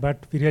that,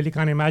 but we really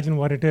can't imagine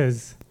what it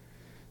is.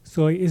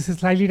 So it's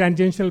slightly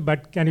tangential,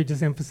 but can you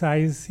just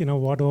emphasize,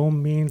 what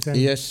Om means?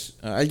 Yes,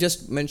 I'll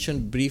just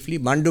mention briefly.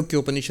 Mandukya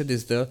Upanishad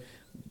is the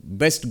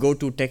best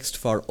go-to text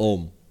for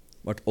Om,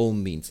 what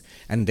Om means.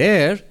 And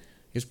there,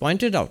 He's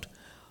pointed out,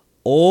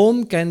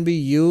 Om can be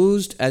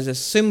used as a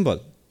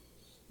symbol,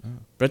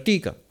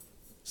 pratika,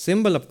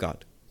 symbol of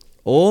God.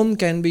 Om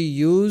can be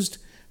used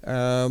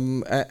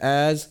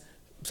as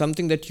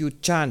something that you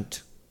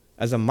chant,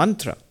 as a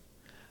mantra.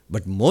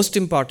 But most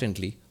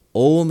importantly,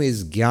 Om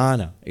is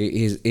jnana,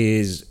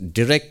 is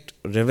direct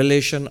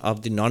revelation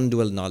of the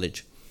non-dual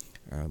knowledge.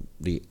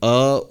 The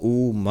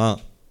U, Ma.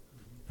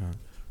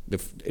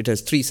 It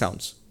has three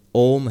sounds.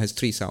 Om has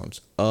three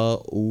sounds.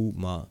 U,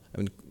 Ma.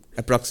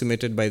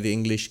 Approximated by the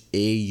English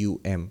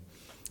AUM.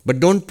 But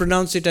don't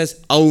pronounce it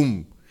as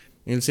Aum.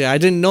 You'll say, I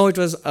didn't know it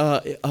was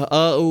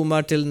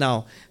Ma till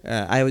now.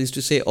 I used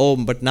to say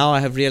Om, but now I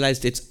have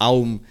realized it's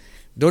Aum.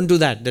 Don't do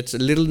that. That's a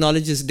little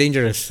knowledge is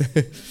dangerous.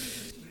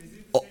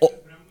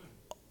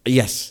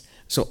 Yes.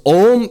 So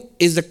Om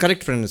is the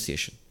correct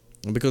pronunciation.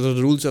 Because of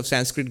the rules of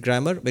Sanskrit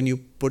grammar, when you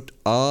put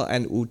A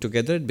and U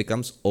together, it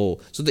becomes O.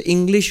 So the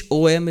English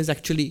OM is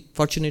actually,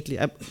 fortunately,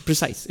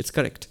 precise. It's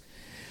correct.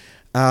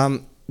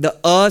 The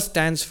A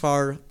stands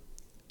for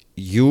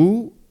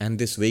you and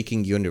this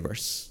waking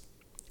universe.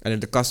 And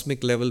at the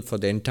cosmic level, for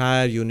the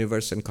entire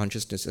universe and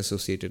consciousness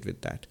associated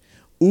with that.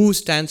 U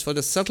stands for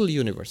the subtle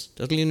universe.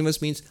 Subtle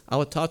universe means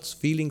our thoughts,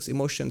 feelings,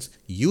 emotions,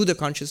 you, the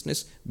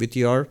consciousness, with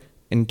your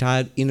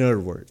entire inner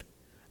world.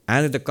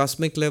 And at the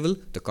cosmic level,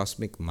 the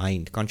cosmic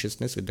mind,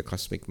 consciousness with the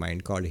cosmic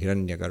mind called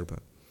Hiranyagarbha.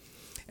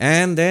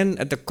 And then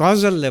at the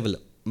causal level,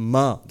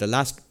 Ma, the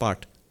last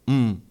part,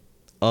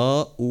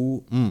 Ma.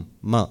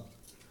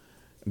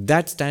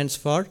 That stands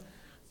for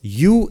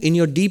you in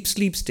your deep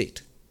sleep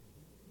state.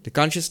 The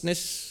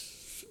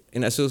consciousness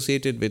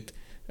associated with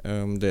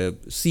the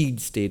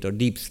seed state or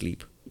deep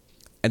sleep.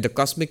 At the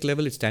cosmic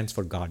level, it stands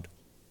for God.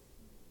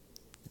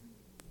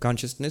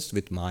 Consciousness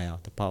with Maya,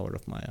 the power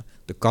of Maya,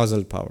 the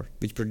causal power,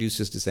 which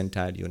produces this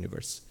entire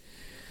universe.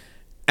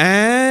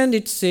 And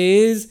it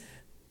says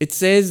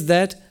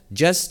that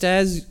just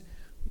as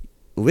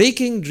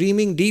waking,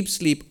 dreaming, deep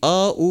sleep,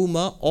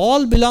 Ma,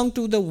 all belong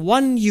to the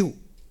one you.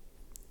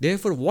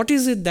 Therefore, what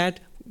is it that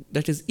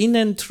is in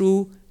and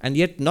through and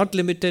yet not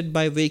limited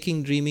by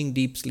waking, dreaming,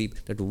 deep sleep?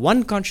 That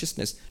one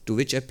consciousness to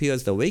which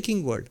appears the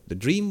waking world, the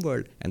dream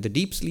world, and the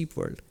deep sleep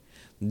world.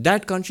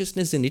 That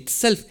consciousness in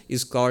itself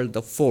is called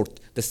the fourth,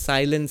 the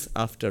silence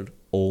after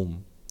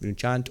Om. You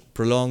chant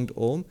prolonged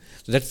Om.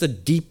 So that's the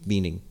deep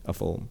meaning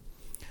of Om.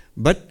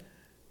 But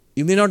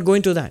you may not go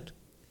into that.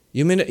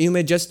 You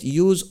may just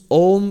use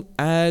Om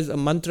as a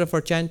mantra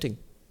for chanting.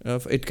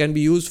 It can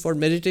be used for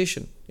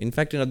meditation. In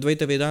fact, in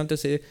Advaita Vedanta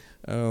say,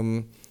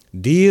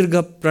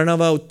 Dirgha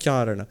Pranava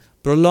Ucharana.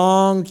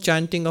 Prolonged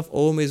chanting of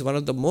Om is one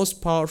of the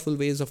most powerful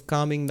ways of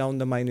calming down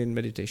the mind in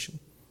meditation.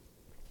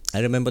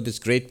 I remember this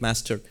great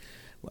master,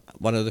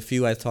 one of the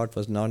few I thought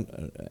was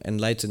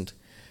non-enlightened.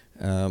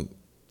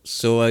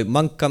 So a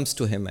monk comes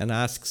to him and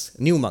asks,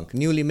 new monk,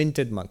 newly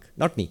minted monk,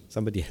 not me,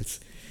 somebody else.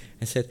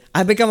 I said,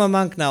 I become a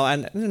monk now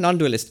and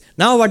non-dualist.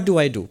 Now what do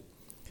I do?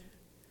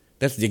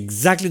 That's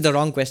exactly the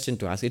wrong question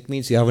to ask. It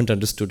means you haven't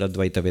understood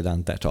Advaita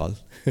Vedanta at all.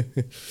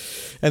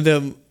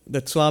 And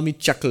the Swami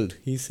chuckled.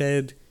 He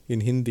said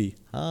in Hindi,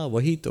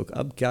 wahi to,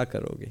 ab kya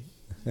karoge?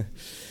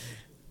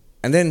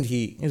 And then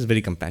he is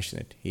very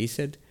compassionate. He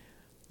said,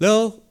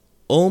 lo,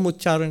 Om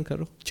Ucharan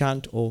karo,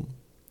 chant Om.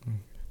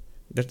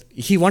 That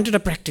he wanted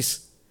a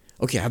practice.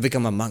 Okay, I've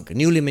become a monk, a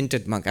newly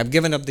minted monk. I've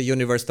given up the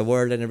universe, the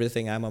world and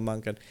everything. I'm a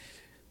monk.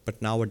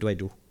 But now what do I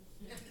do?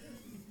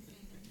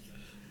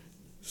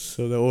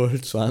 So the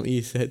old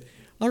Swami said,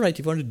 all right,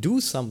 if you want to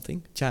do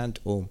something, chant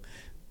Om.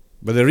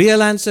 But the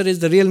real answer is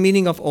the real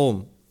meaning of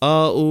Om.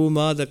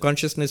 Ma, the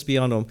consciousness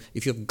beyond Om.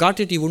 If you've got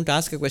it, you won't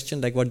ask a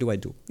question like, what do I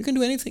do? You can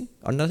do anything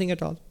or nothing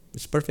at all.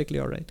 It's perfectly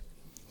all right.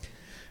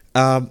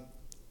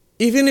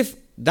 Even if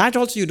that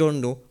also you don't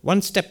know,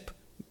 one step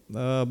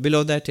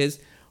below that is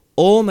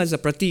Om as a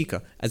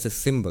pratika, as a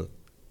symbol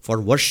for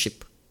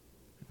worship.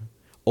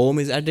 Om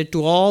is added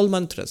to all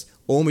mantras.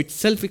 Om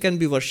itself can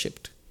be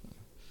worshipped.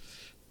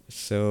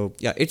 So,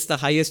 yeah, it's the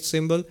highest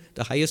symbol,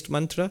 the highest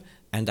mantra,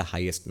 and the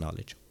highest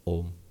knowledge.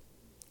 Om.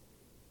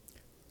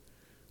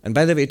 And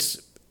by the way,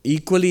 it's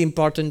equally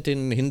important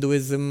in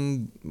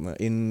Hinduism,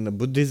 in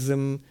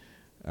Buddhism,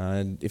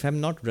 if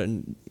I'm not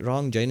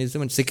wrong,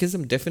 Jainism and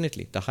Sikhism,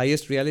 definitely. The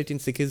highest reality in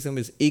Sikhism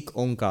is Ek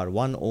Omkar,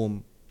 one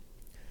Om.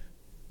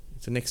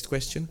 So next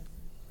question.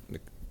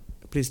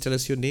 Please tell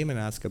us your name and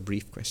ask a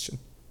brief question.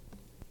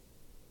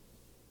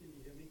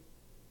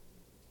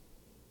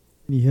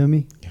 Can you hear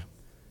me? Yeah.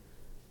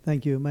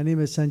 Thank you. My name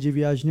is Sanjeev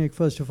Yajnik.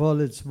 First of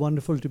all, it's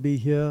wonderful to be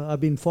here. I've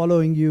been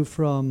following you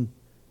from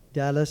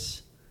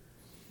Dallas,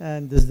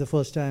 and this is the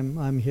first time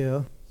I'm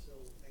here. So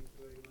thank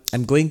you very much.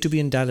 I'm going to be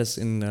in Dallas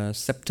in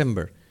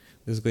September.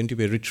 There's going to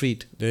be a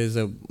retreat. There is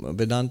a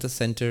Vedanta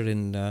center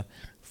in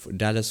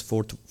Dallas,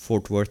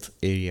 Fort Worth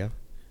area.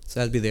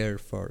 So I'll be there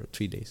for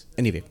 3 days.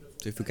 Anyway,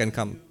 so if you can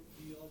come.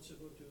 Do you also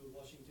go to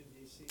Washington,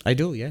 D.C.? I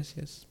do, yes.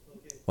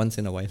 Okay. Once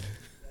in a while.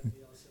 That'd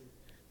be awesome.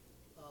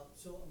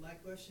 So my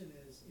question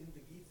is, in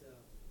the Gita,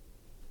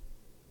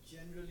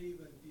 generally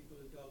when people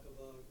talk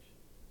about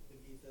the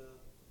Gita,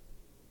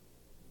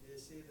 they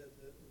say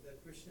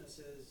that Krishna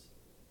says,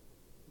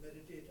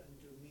 meditate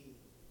unto me,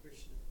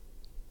 Krishna.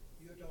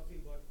 You're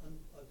talking about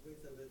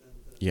Advaita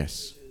Vedanta,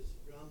 Yes. which is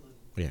Brahman.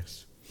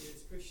 Yes.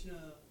 Is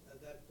Krishna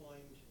at that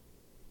point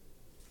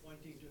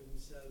pointing to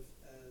himself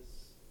as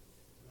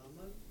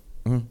Brahman?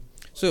 Mhm.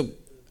 So,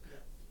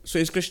 Yeah. so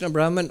is Krishna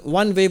Brahman?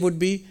 One way would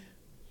be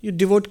you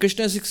devote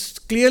Krishna is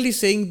clearly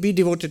saying, be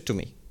devoted to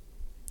me.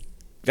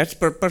 That's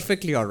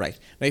perfectly all right.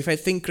 Now, if I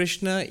think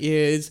Krishna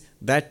is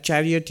that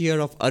charioteer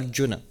of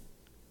Arjuna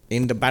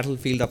in the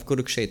battlefield of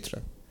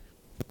Kurukshetra,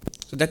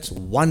 so that's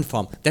one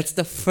form. That's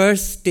the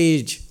first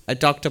stage I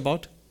talked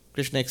about.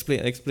 Krishna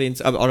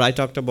explains, or I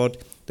talked about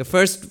the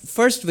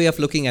first way of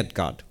looking at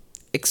God,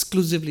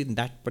 exclusively in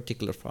that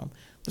particular form.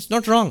 That's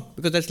not wrong,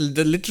 because that's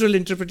the literal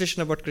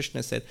interpretation of what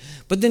Krishna said.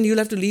 But then you'll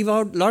have to leave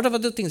out a lot of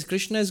other things.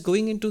 Krishna is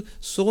going into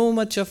so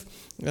much of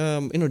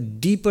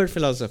deeper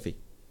philosophy.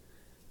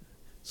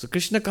 So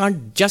Krishna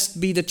can't just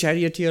be the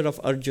charioteer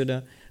of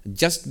Arjuna,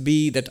 just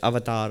be that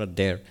avatar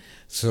there.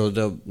 So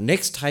the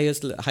next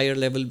higher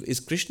level is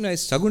Krishna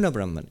is Saguna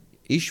Brahman,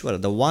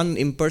 Ishvara, the one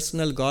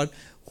impersonal God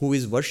who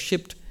is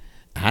worshipped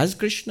as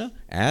Krishna,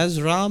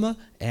 as Rama,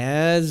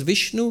 as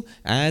Vishnu,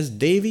 as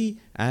Devi,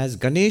 as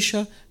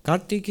Ganesha,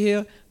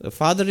 Kartikeya, the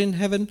Father in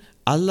heaven,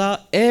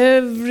 Allah.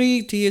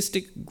 Every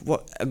theistic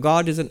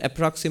God is an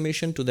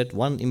approximation to that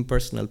one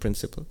impersonal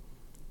principle.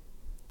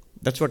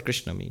 That's what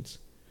Krishna means.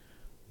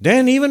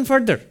 Then even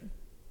further,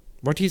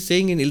 what he's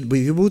saying in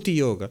Vibhuti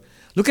Yoga,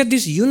 look at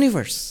this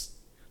universe.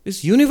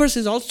 This universe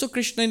is also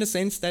Krishna in a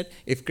sense that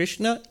if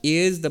Krishna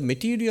is the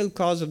material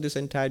cause of this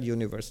entire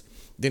universe,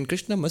 then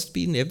Krishna must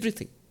be in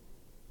everything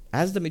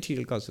as the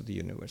material cause of the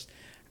universe.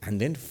 And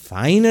then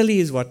finally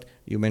is what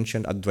you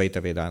mentioned,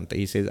 Advaita Vedanta.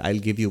 He says, I'll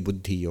give you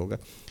Buddhi Yoga.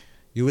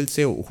 You will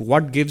say,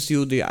 what gives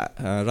you the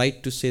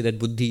right to say that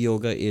Buddhi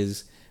Yoga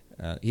is...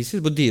 he says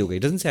Buddhi Yoga. He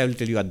doesn't say, I will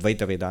tell you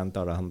Advaita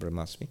Vedanta or Aham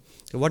Brahmasmi.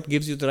 So what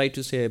gives you the right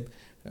to say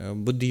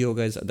Buddhi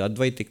Yoga is the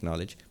Advaitic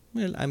knowledge?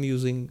 Well, I'm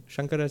using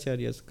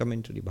Shankaracharya's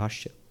commentary,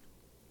 Bhashya.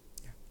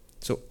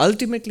 So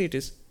ultimately it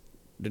is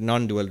the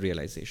non-dual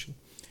realization.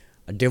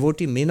 A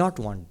devotee may not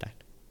want that.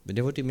 The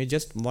devotee may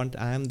just want,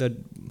 I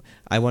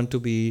want to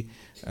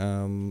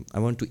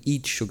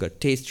eat sugar,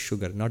 taste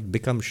sugar, not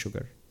become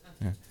sugar.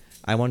 Yeah.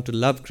 I want to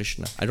love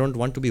Krishna. I don't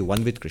want to be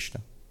one with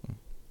Krishna.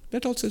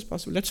 That also is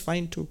possible. That's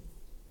fine too.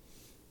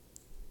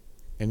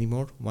 Any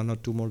more? One or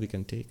two more we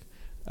can take.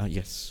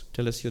 Yes.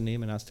 Tell us your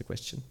name and ask the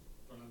question.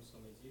 Pranam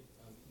Swamiji.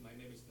 My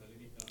name is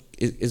Nalini Kant.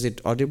 Is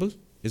it audible?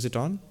 Is it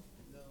on?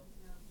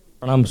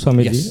 Pranam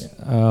Swamiji.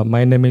 Yes.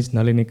 My name is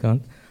Nalini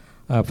Kant.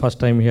 First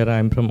time here, I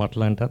am from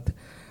Atlanta.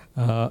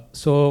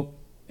 So,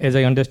 as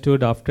I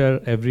understood,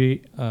 after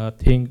every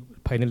thing,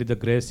 finally the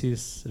grace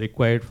is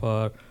required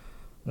for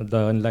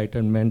the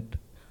enlightenment.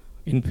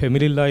 In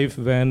family life,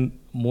 when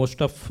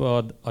most of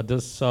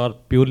others are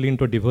purely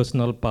into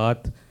devotional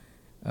path,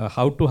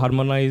 how to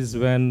harmonize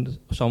when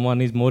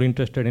someone is more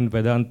interested in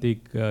Vedantic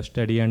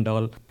study and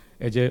all,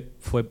 as a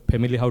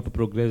family, how to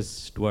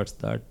progress towards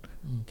that?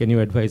 Can you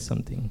advise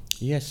something?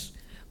 Yes.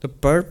 The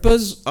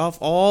purpose of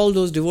all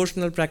those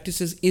devotional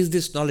practices is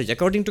this knowledge,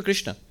 according to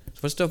Krishna.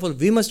 First of all,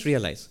 we must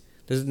realize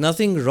there's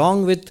nothing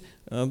wrong with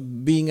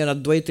being an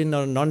Advaitin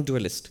or a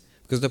non-dualist.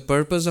 Because the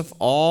purpose of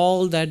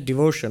all that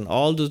devotion,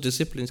 all those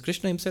disciplines,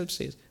 Krishna himself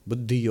says,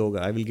 Buddhi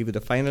Yoga, I will give you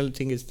the final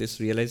thing is this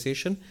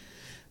realization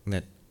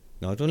that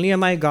not only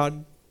am I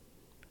God,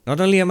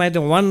 not only am I the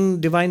one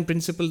divine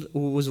principle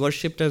who was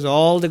worshipped as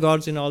all the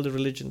gods in all the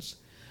religions,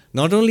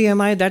 not only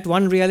am I that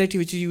one reality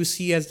which you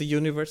see as the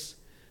universe,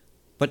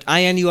 but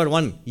I and you are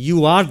one.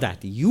 You are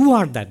that. You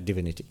are that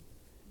divinity.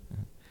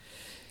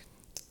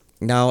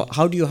 Now,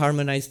 how do you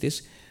harmonize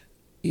this?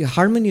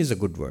 Harmony is a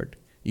good word.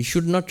 You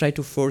should not try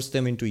to force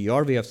them into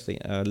your way of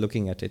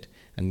looking at it,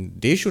 and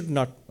they should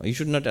not. You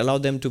should not allow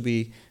them to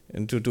be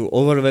to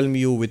overwhelm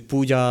you with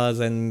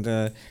pujas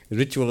and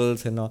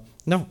rituals and all.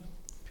 No,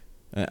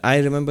 I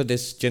remember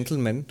this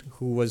gentleman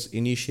who was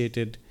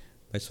initiated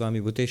by Swami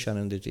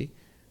Bhuteshanandaji.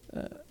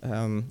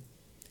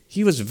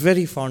 He was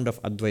very fond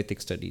of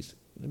Advaitic studies,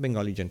 a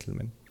Bengali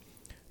gentleman,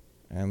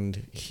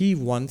 and he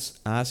once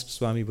asked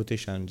Swami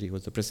Bhuteshanandaji, who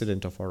was the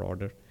president of our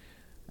order,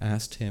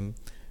 asked him,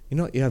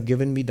 you have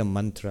given me the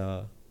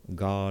mantra,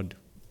 God,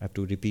 I have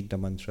to repeat the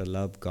mantra,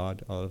 love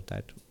God, all of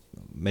that,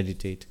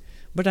 meditate.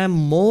 But I'm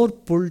more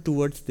pulled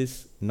towards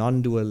this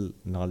non-dual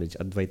knowledge,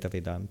 Advaita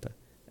Vedanta.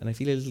 And I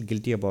feel a little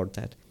guilty about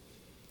that.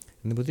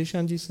 And the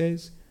Bhuteshanji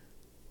says,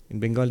 in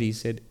Bengali, he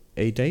said,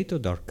 Eitai to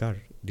darkar,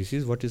 this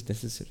is what is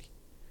necessary.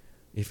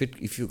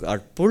 If you are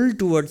pulled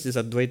towards this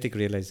Advaitic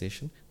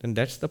realization, then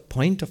that's the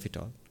point of it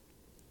all.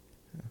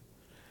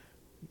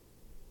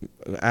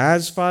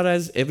 As far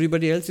as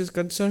everybody else is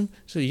concerned,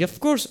 so of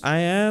course I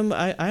am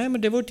a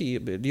devotee.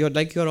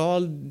 You're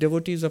all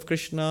devotees of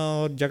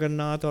Krishna or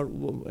Jagannath or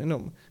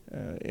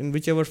in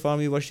whichever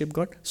form you worship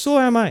God. So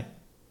am I.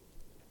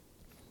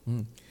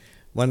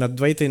 One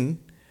Advaitin,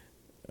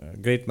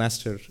 great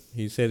master,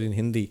 he said in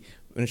Hindi,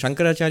 when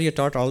Shankaracharya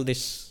taught all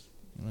this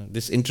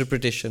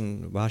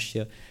interpretation,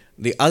 Bhashya,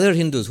 the other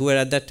Hindus who were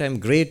at that time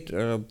great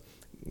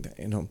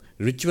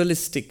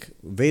ritualistic,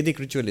 Vedic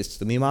ritualists,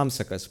 the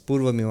Mimamsakas,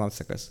 Purva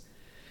Mimamsakas,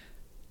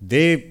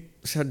 they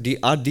said,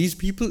 are these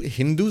people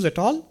Hindus at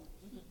all?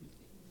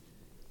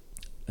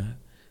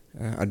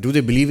 Do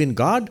they believe in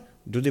God?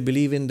 Do they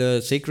believe in the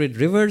sacred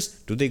rivers?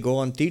 Do they go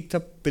on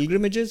Tirtha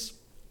pilgrimages?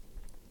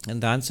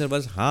 And the answer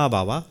was, Ha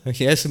Baba,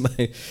 yes,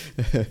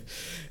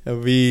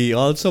 we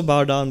also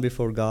bow down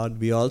before God,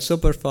 we also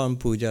perform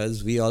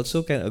pujas, we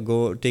also can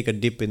go take a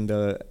dip in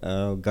the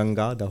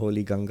Ganga, the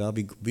holy Ganga,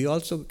 we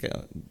also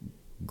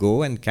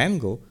go and can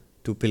go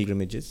to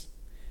pilgrimages.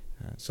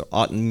 So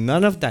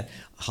none of that.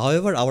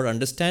 However, our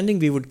understanding,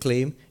 we would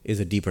claim, is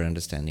a deeper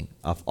understanding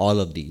of all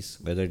of these,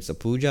 whether it's a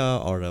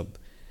puja or a...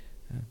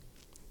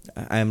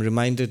 I am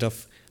reminded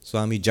of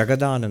Swami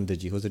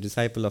Jagadanandaji, who was a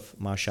disciple of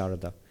Ma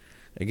Sharada,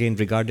 again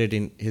regarded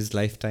in his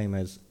lifetime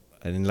as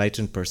an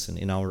enlightened person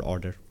in our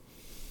order.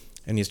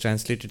 And he's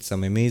translated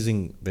some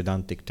amazing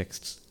Vedantic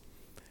texts.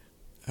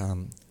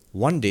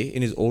 One day,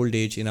 in his old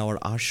age, in our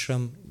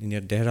ashram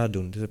near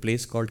Dehradun, there's a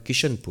place called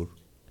Kishanpur.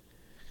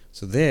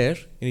 So there,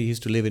 he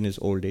used to live in his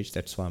old age,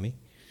 that Swami.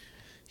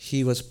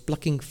 He was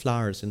plucking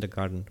flowers in the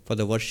garden for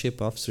the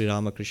worship of Sri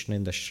Ramakrishna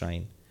in the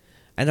shrine.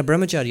 And a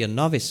brahmachari, a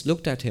novice,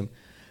 looked at him.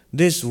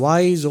 This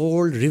wise,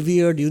 old,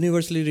 revered,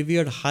 universally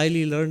revered,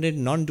 highly learned,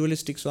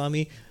 non-dualistic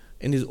Swami,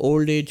 in his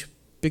old age,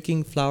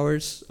 picking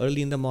flowers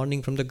early in the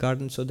morning from the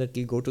garden so that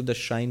he'll go to the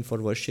shrine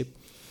for worship.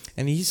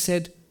 And he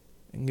said,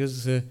 he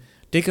was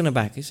taken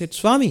aback. He said,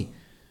 Swami,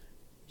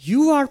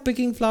 you are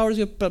picking flowers,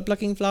 you're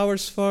plucking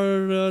flowers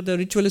for the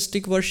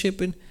ritualistic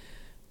worship. And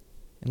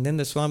then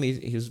the Swami,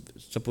 he was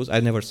supposed, I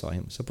never saw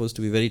him, supposed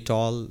to be very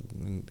tall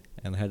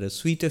and had a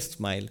sweetest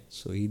smile.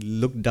 So he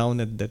looked down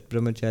at that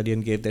brahmachari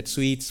and gave that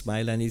sweet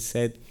smile and he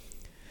said,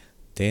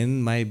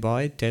 then my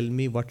boy, tell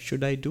me what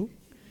should I do?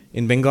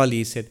 In Bengali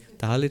he said,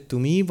 Tahale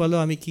tumi bolo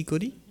ami ki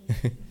kori?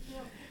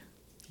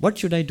 What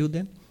should I do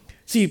then?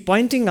 See,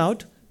 pointing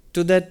out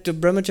to that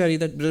brahmachari,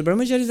 that the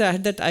brahmacharis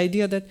had that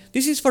idea that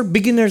this is for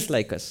beginners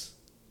like us.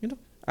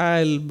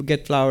 I'll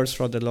get flowers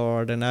for the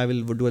Lord and I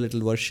will do a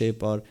little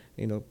worship or,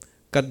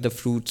 cut the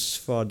fruits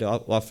for the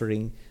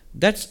offering.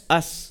 That's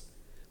us.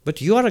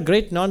 But you are a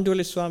great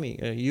non-dualist Swami.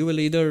 You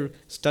will either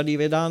study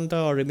Vedanta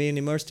or remain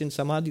immersed in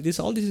Samadhi.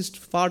 All this is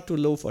far too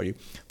low for you.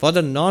 For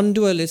the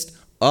non-dualist,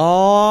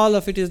 all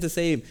of it is the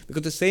same.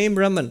 Because the same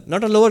Brahman,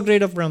 not a lower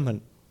grade of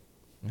Brahman.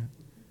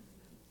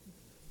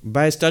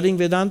 By studying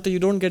Vedanta, you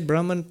don't get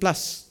Brahman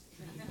plus.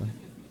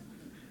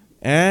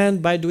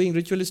 And by doing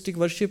ritualistic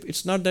worship,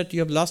 it's not that you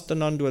have lost the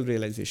non-dual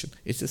realization.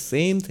 It's the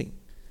same thing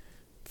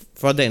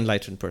for the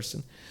enlightened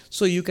person.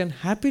 So you can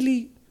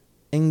happily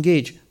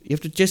engage. You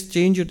have to just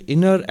change your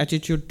inner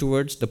attitude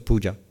towards the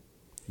puja,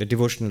 the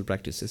devotional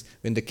practices.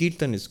 When the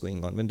kirtan is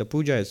going on, when the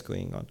puja is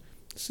going on,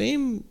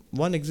 same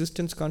one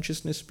existence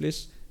consciousness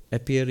bliss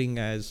appearing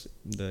as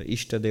the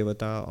Ishta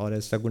Devata or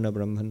as Saguna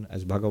Brahman,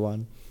 as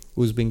Bhagavan,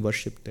 who's being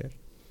worshipped there.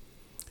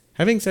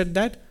 Having said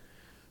that,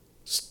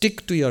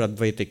 stick to your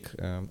Advaitic.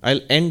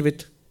 I'll end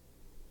with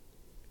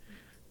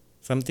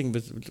something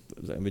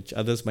which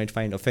others might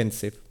find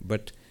offensive,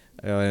 but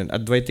an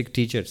Advaitic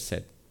teacher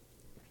said,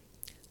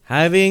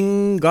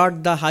 having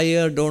got the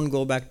higher, don't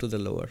go back to the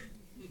lower.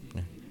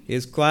 He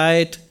is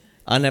quite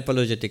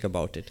unapologetic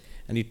about it.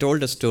 And he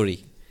told a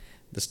story.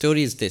 The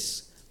story is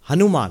this.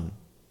 Hanuman,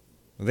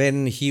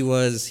 when he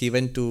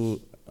went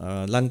to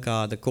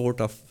Lanka, the court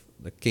of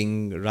the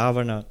king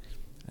Ravana,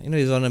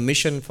 he's on a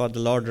mission for the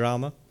Lord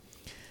Rama.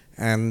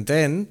 And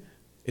then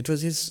it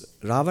was his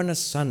Ravana's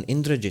son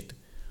Indrajit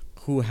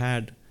who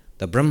had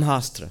the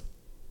Brahmastra,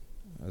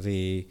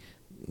 the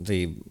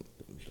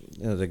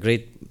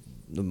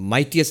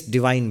mightiest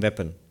divine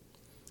weapon,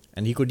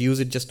 and he could use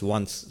it just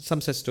once.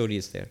 Some such story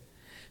is there,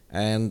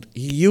 and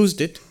he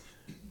used it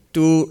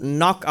to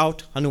knock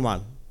out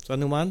Hanuman. So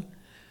Hanuman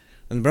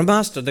and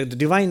Brahmastra, the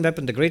divine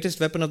weapon, the greatest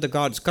weapon of the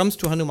gods, comes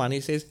to Hanuman.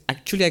 He says,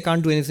 actually I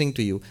can't do anything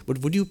to you, but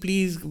would you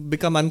please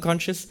become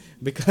unconscious,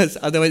 because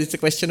otherwise it's a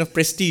question of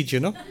prestige,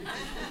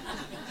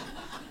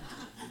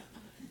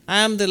 I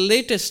am the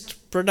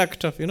latest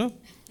product of,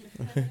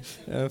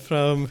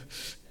 from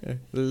the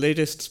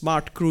latest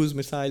smart cruise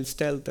missile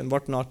stealth and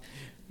whatnot.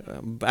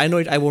 I know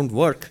it won't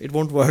work,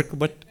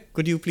 but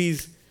could you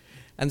please?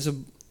 And so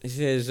he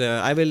says,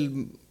 I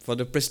will, for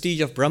the prestige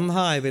of Brahma,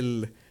 I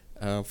will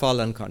fall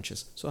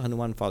unconscious. So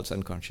Hanuman falls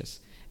unconscious.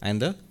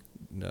 And the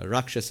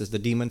Rakshasas, the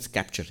demons,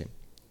 capture him.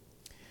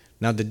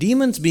 Now the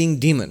demons, being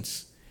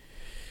demons,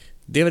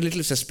 they were a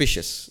little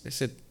suspicious. They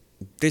said,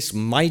 this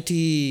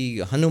mighty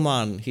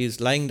Hanuman, he is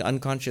lying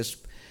unconscious.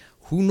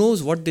 Who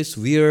knows what this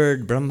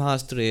weird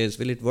Brahmastra is?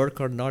 Will it work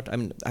or not?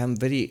 I'm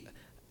very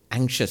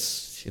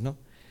anxious,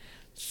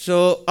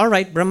 So, all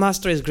right,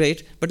 Brahmastra is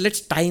great, but let's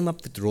tie him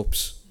up with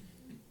ropes.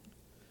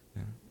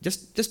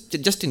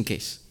 Just in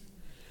case.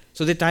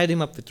 So they tied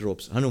him up with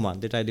ropes.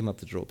 Hanuman, they tied him up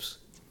with ropes.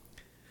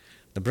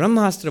 The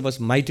Brahmastra was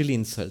mightily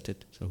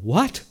insulted. So,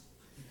 what?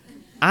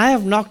 I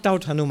have knocked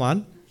out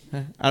Hanuman,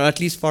 or at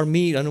least for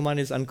me, Hanuman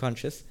is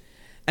unconscious.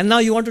 And now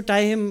you want to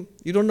tie him,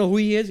 you don't know who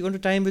he is, you want to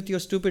tie him with your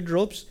stupid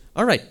ropes?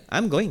 All right,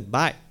 I'm going,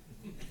 bye.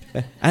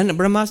 And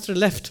Brahmastra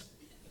left.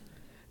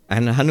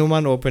 And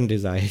Hanuman opened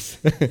his eyes.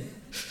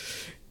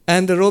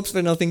 And the ropes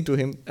were nothing to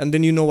him. And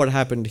then you know what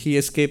happened. He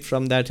escaped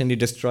from that and he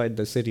destroyed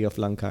the city of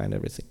Lanka and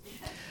everything.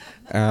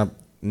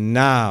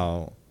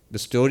 Now, the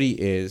story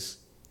is,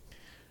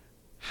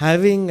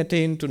 having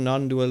attained to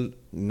non-dual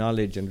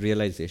knowledge and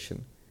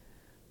realization,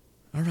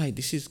 all right,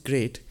 this is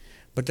great,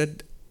 but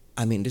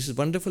this is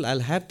wonderful, I'll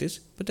have this,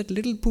 but that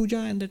little puja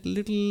and that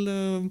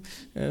little,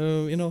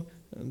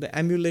 the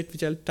amulet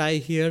which I'll tie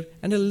here,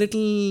 and a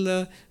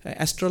little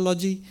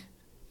astrology,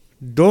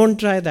 don't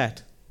try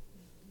that.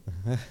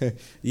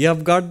 You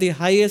have got the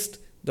highest,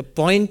 the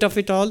point of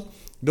it all.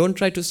 Don't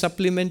try to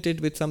supplement it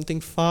with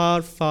something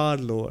far, far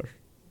lower.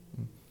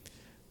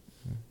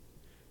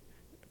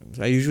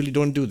 I usually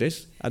don't do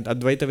this.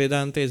 Advaita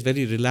Vedanta is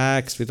very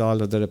relaxed with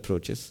all other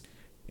approaches.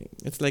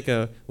 It's like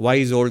a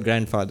wise old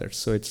grandfather.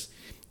 So it's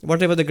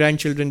whatever the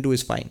grandchildren do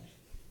is fine.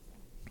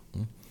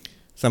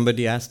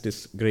 Somebody asked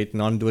this great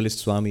non-dualist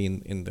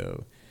Swami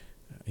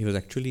he was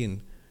actually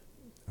in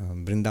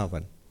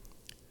Vrindavan.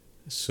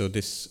 So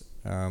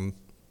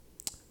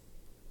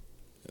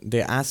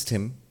they asked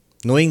him,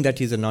 knowing that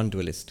he's a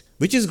non-dualist,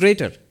 which is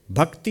greater,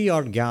 bhakti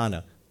or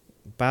jnana,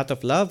 path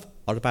of love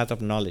or path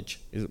of knowledge?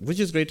 Which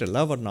is greater,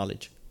 love or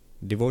knowledge?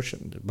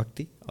 Devotion,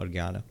 bhakti or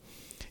jnana?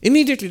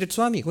 Immediately that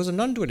Swami, who was a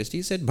non-dualist,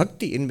 he said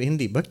bhakti in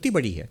Hindi, bhakti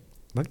badi hai.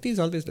 Bhakti is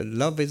always,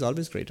 love is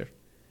always greater.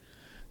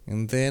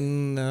 And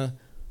then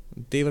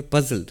they were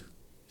puzzled.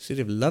 Said,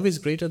 if love is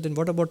greater, then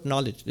what about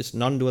knowledge, this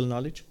non-dual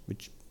knowledge,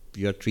 which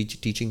you are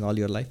teaching all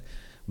your life?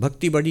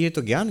 Bhakti badi hai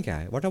to jnana kya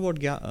hai? What about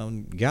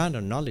jnana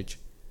or knowledge?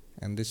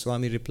 And this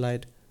Swami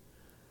replied,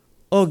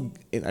 I'll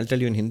tell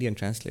you in Hindi and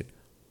translate.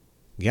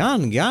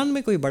 Gyan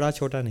mein koi bada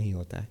chota nahi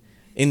hota hai.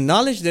 In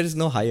knowledge there is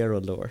no higher or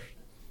lower.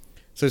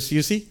 So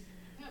you see,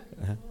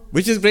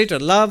 which is greater,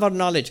 love or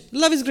knowledge?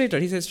 Love is greater,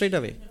 he says straight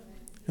away.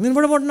 And then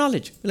what about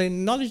knowledge? Well,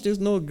 in knowledge there is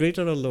no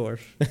greater or lower.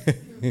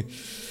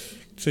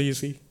 So you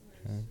see,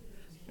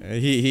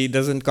 he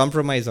doesn't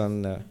compromise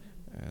on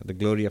the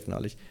glory of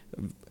knowledge.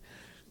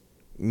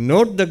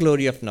 Note the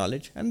glory of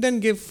knowledge and then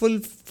give full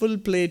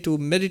play to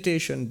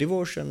meditation,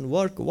 devotion,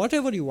 work,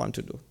 whatever you want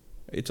to do.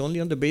 It's only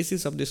on the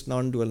basis of this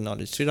non-dual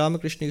knowledge. Sri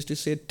Ramakrishna used to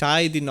say,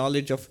 tie the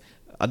knowledge of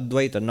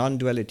Advaita,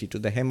 non-duality, to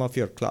the hem of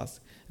your cloth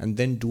and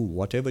then do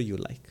whatever you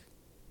like.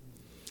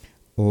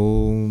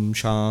 Om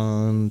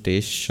Shanti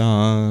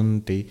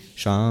Shanti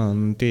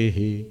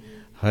Shanti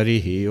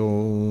Harihi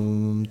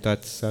Om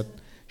Tat Sat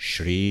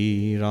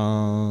Shri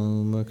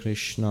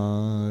Ramakrishna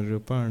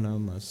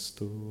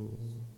Arpanamastu.